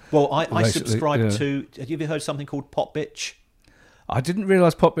anyway. Well, I subscribe to. Have you ever heard of something called Popbitch? I didn't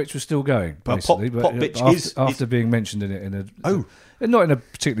realise Popbitch was still going. Basically, Popbitch after being mentioned in it not in a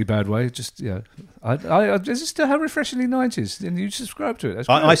particularly bad way. Just is it still how refreshingly 90s? And you subscribe to it? That's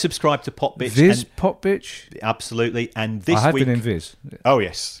I subscribe to Popbitch. Viz Popbitch, absolutely. And this I have week, been in Viz. Oh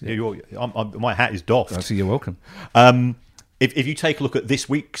yes, yeah. My hat is doffed. I see, you're welcome. If you take a look at this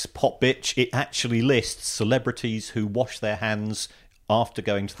week's Popbitch, it actually lists celebrities who wash their hands after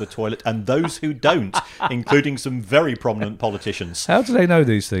going to the toilet, and those who don't, including some very prominent politicians. How do they know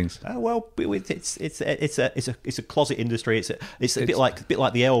these things? Well, it's a closet industry. It's a bit like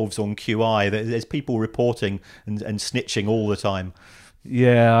the elves on QI. There's people reporting and snitching all the time.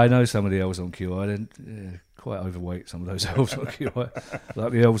 Yeah, I know some of the elves on QI. They're quite overweight, some of those elves on QI.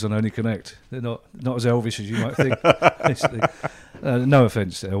 Like the elves on Only Connect. They're not as elvish as you might think. Basically. No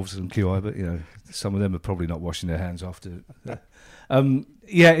offence to elves on QI, but some of them are probably not washing their hands after. I'm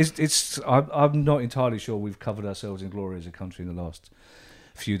not entirely sure we've covered ourselves in glory as a country in the last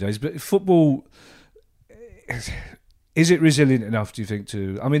few days. But football, is it resilient enough, do you think,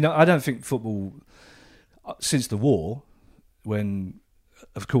 I mean, I don't think football, since the war, when,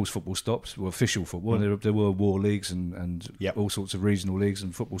 of course, football stopped, official football, there were war leagues and all sorts of regional leagues,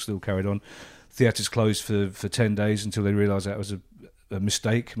 and football still carried on. Theatres closed for 10 days until they realised that was a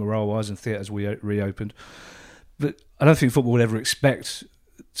mistake morale-wise, and theatres reopened. But I don't think football will ever expect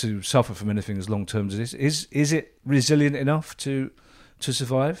to suffer from anything as long-term as this. Is it resilient enough to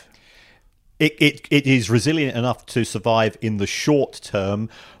survive? It is resilient enough to survive in the short term,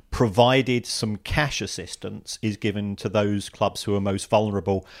 provided some cash assistance is given to those clubs who are most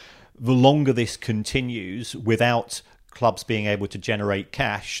vulnerable. The longer this continues without clubs being able to generate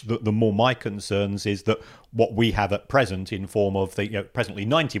cash, the more my concerns is that what we have at present in form of the presently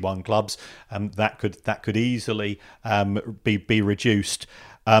 91 clubs, that could easily be reduced.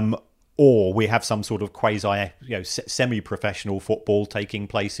 Or we have some sort of quasi, semi-professional football taking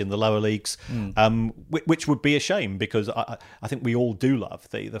place in the lower leagues, which would be a shame, because I think we all do love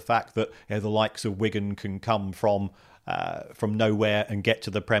the fact that the likes of Wigan can come from nowhere and get to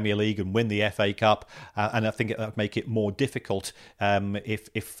the Premier League and win the FA Cup, and I think it would make it more difficult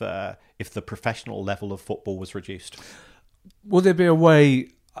if the professional level of football was reduced. Will there be a way?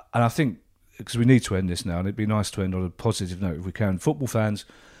 And I think, because we need to end this now, and it'd be nice to end on a positive note if we can. Football fans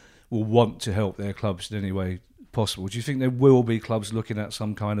will want to help their clubs in any way possible. Do you think there will be clubs looking at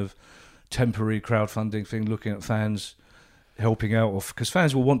some kind of temporary crowdfunding thing, looking at fans helping out? Because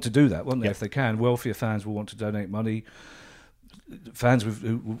fans will want to do that, won't they? Yep. If they can. Wealthier fans will want to donate money. Fans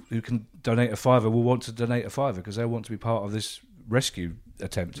who can donate a fiver will want to donate a fiver because they want to be part of this rescue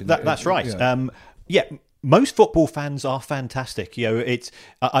attempt. That's right. Yeah. Most football fans are fantastic.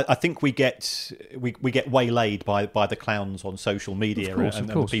 I think we get waylaid by the clowns on social media, and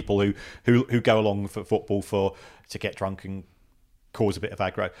the people who go along for football to get drunk and cause a bit of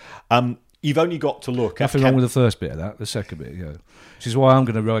aggro. You've only got to look. Nothing wrong with the first bit of that. The second bit, which is why I'm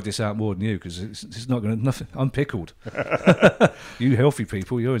going to ride this out more than you, because it's not going to nothing. I'm pickled. You healthy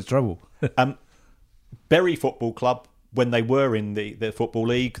people, you're in trouble. Bury Football Club, when they were in the Football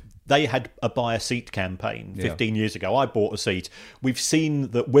League, they had a buy a seat campaign 15 years ago. I bought a seat. We've seen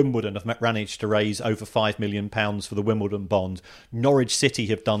that Wimbledon have managed to raise over £5 million for the Wimbledon bond. Norwich City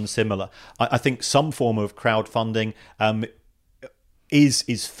have done similar. I think some form of crowdfunding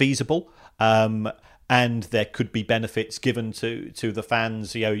is feasible. And there could be benefits given to the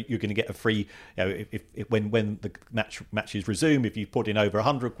fans. You're going to get a free. When the matches resume, if you put in over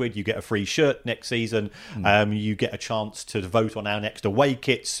 £100, you get a free shirt next season. You get a chance to vote on our next away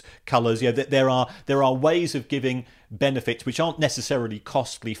kits colours. There are ways of giving benefits which aren't necessarily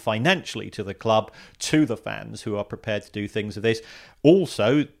costly financially to the club, to the fans who are prepared to do things of this.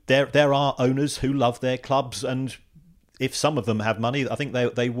 Also, there are owners who love their clubs, and if some of them have money, I think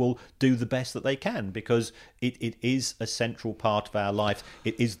they will do the best that they can, because it is a central part of our life.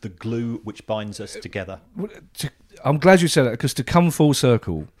 It is the glue which binds us together. I'm glad you said that, because to come full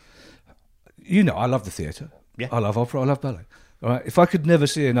circle, I love the theatre. Yeah. I love opera. I love ballet. All right. If I could never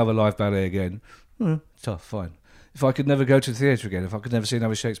see another live ballet again, tough, fine. If I could never go to the theatre again, if I could never see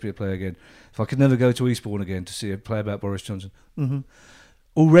another Shakespeare play again, if I could never go to Eastbourne again to see a play about Boris Johnson,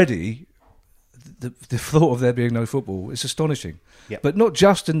 already the thought of there being no football is astonishing. Yep. But not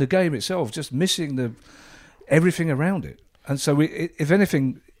just in the game itself, just missing everything around it. And so if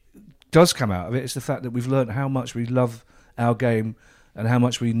anything does come out of it, it's the fact that we've learned how much we love our game and how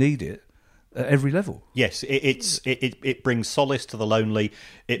much we need it at every level. Yes, it brings solace to the lonely.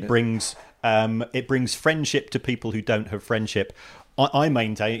 It brings friendship to people who don't have friendship. I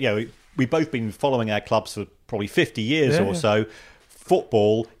maintain, we've both been following our clubs for probably 50 years or so.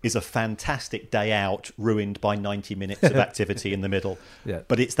 Football is a fantastic day out ruined by 90 minutes of activity in the middle. Yeah.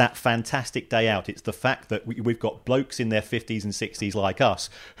 But it's that fantastic day out. It's the fact that we've got blokes in their 50s and 60s like us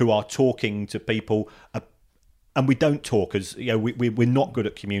who are talking to people, and we don't talk as we're not good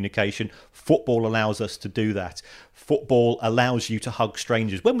at communication. Football allows us to do that. Football allows you to hug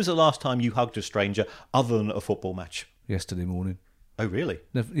strangers. When was the last time you hugged a stranger other than at a football match? Yesterday morning. Oh, really?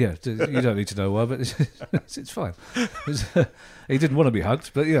 Yeah, you don't need to know why, but it's fine. He didn't want to be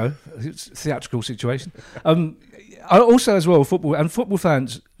hugged, but, it's a theatrical situation. Also, as well, football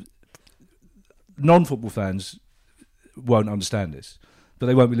fans, non-football fans won't understand this, but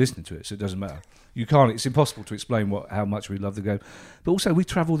they won't be listening to it, so it doesn't matter. It's impossible to explain how much we love the game. But also, we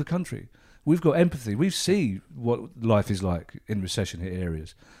travel the country. We've got empathy. We see what life is like in recession-hit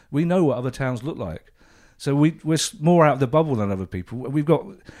areas. We know what other towns look like. So we're more out of the bubble than other people. We've got.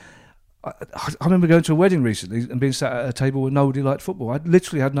 I remember going to a wedding recently and being sat at a table where nobody liked football. I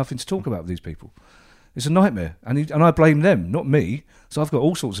literally had nothing to talk about with these people. It's a nightmare, and I blame them, not me. So I've got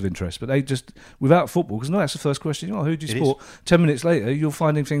all sorts of interests, but they just without football, because that's the first question. Who do you support? 10 minutes later, you're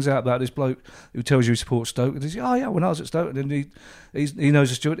finding things out about this bloke who tells you he supports Stoke, and he says, "Oh yeah, when I was at Stoke," and he knows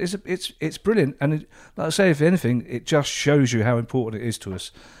the steward. It's brilliant, and like I say, if anything, it just shows you how important it is to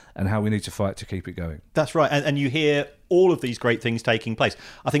us. and how we need to fight to keep it going. That's right. And you hear all of these great things taking place.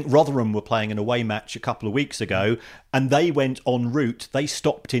 I think Rotherham were playing an away match a couple of weeks ago, and they went en route. They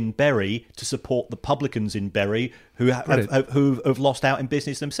stopped in Bury to support the publicans in Bury who have lost out in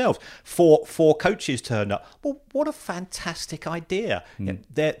business themselves. Four coaches turned up. Well, what a fantastic idea.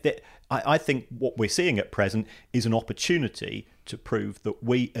 I think what we're seeing at present is an opportunity to prove that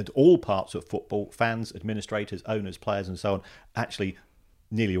we, at all parts of football, fans, administrators, owners, players and so on, actually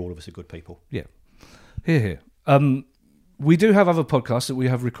nearly all of us are good people. Yeah. Here. We do have other podcasts that we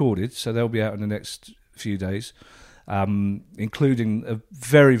have recorded, so they'll be out in the next few days, including a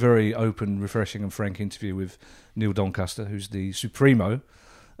very, very open, refreshing and frank interview with Neil Doncaster, who's the Supremo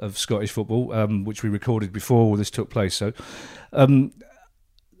of Scottish football, which we recorded before all this took place.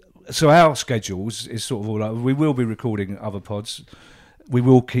 So our schedules is sort of all like, we will be recording other pods. We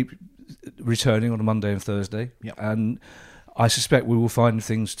will keep returning on a Monday and Thursday. Yep. And I suspect we will find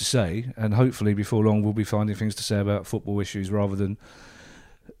things to say, and hopefully before long we'll be finding things to say about football issues rather than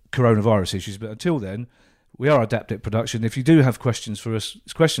coronavirus issues. But until then, we are Adapted Production. If you do have questions for us,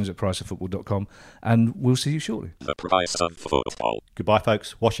 it's questions@priceoffootball.com, and we'll see you shortly. The Price of Football. Goodbye,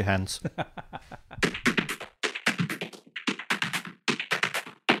 folks. Wash your hands.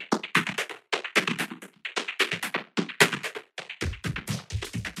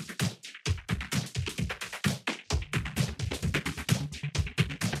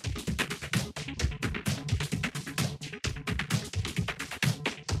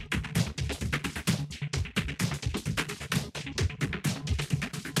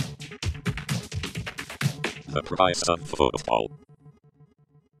 The Price of Football.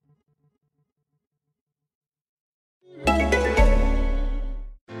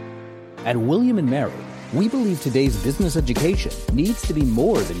 At William & Mary, we believe today's business education needs to be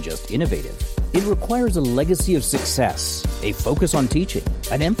more than just innovative. It requires a legacy of success, a focus on teaching,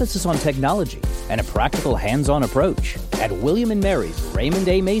 an emphasis on technology, and a practical hands-on approach. At William & Mary's Raymond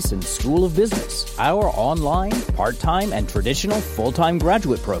A. Mason School of Business, our online, part-time, and traditional full-time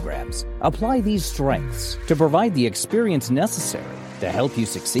graduate programs apply these strengths to provide the experience necessary to help you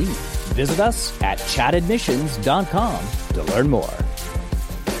succeed. Visit us at chatadmissions.com to learn more.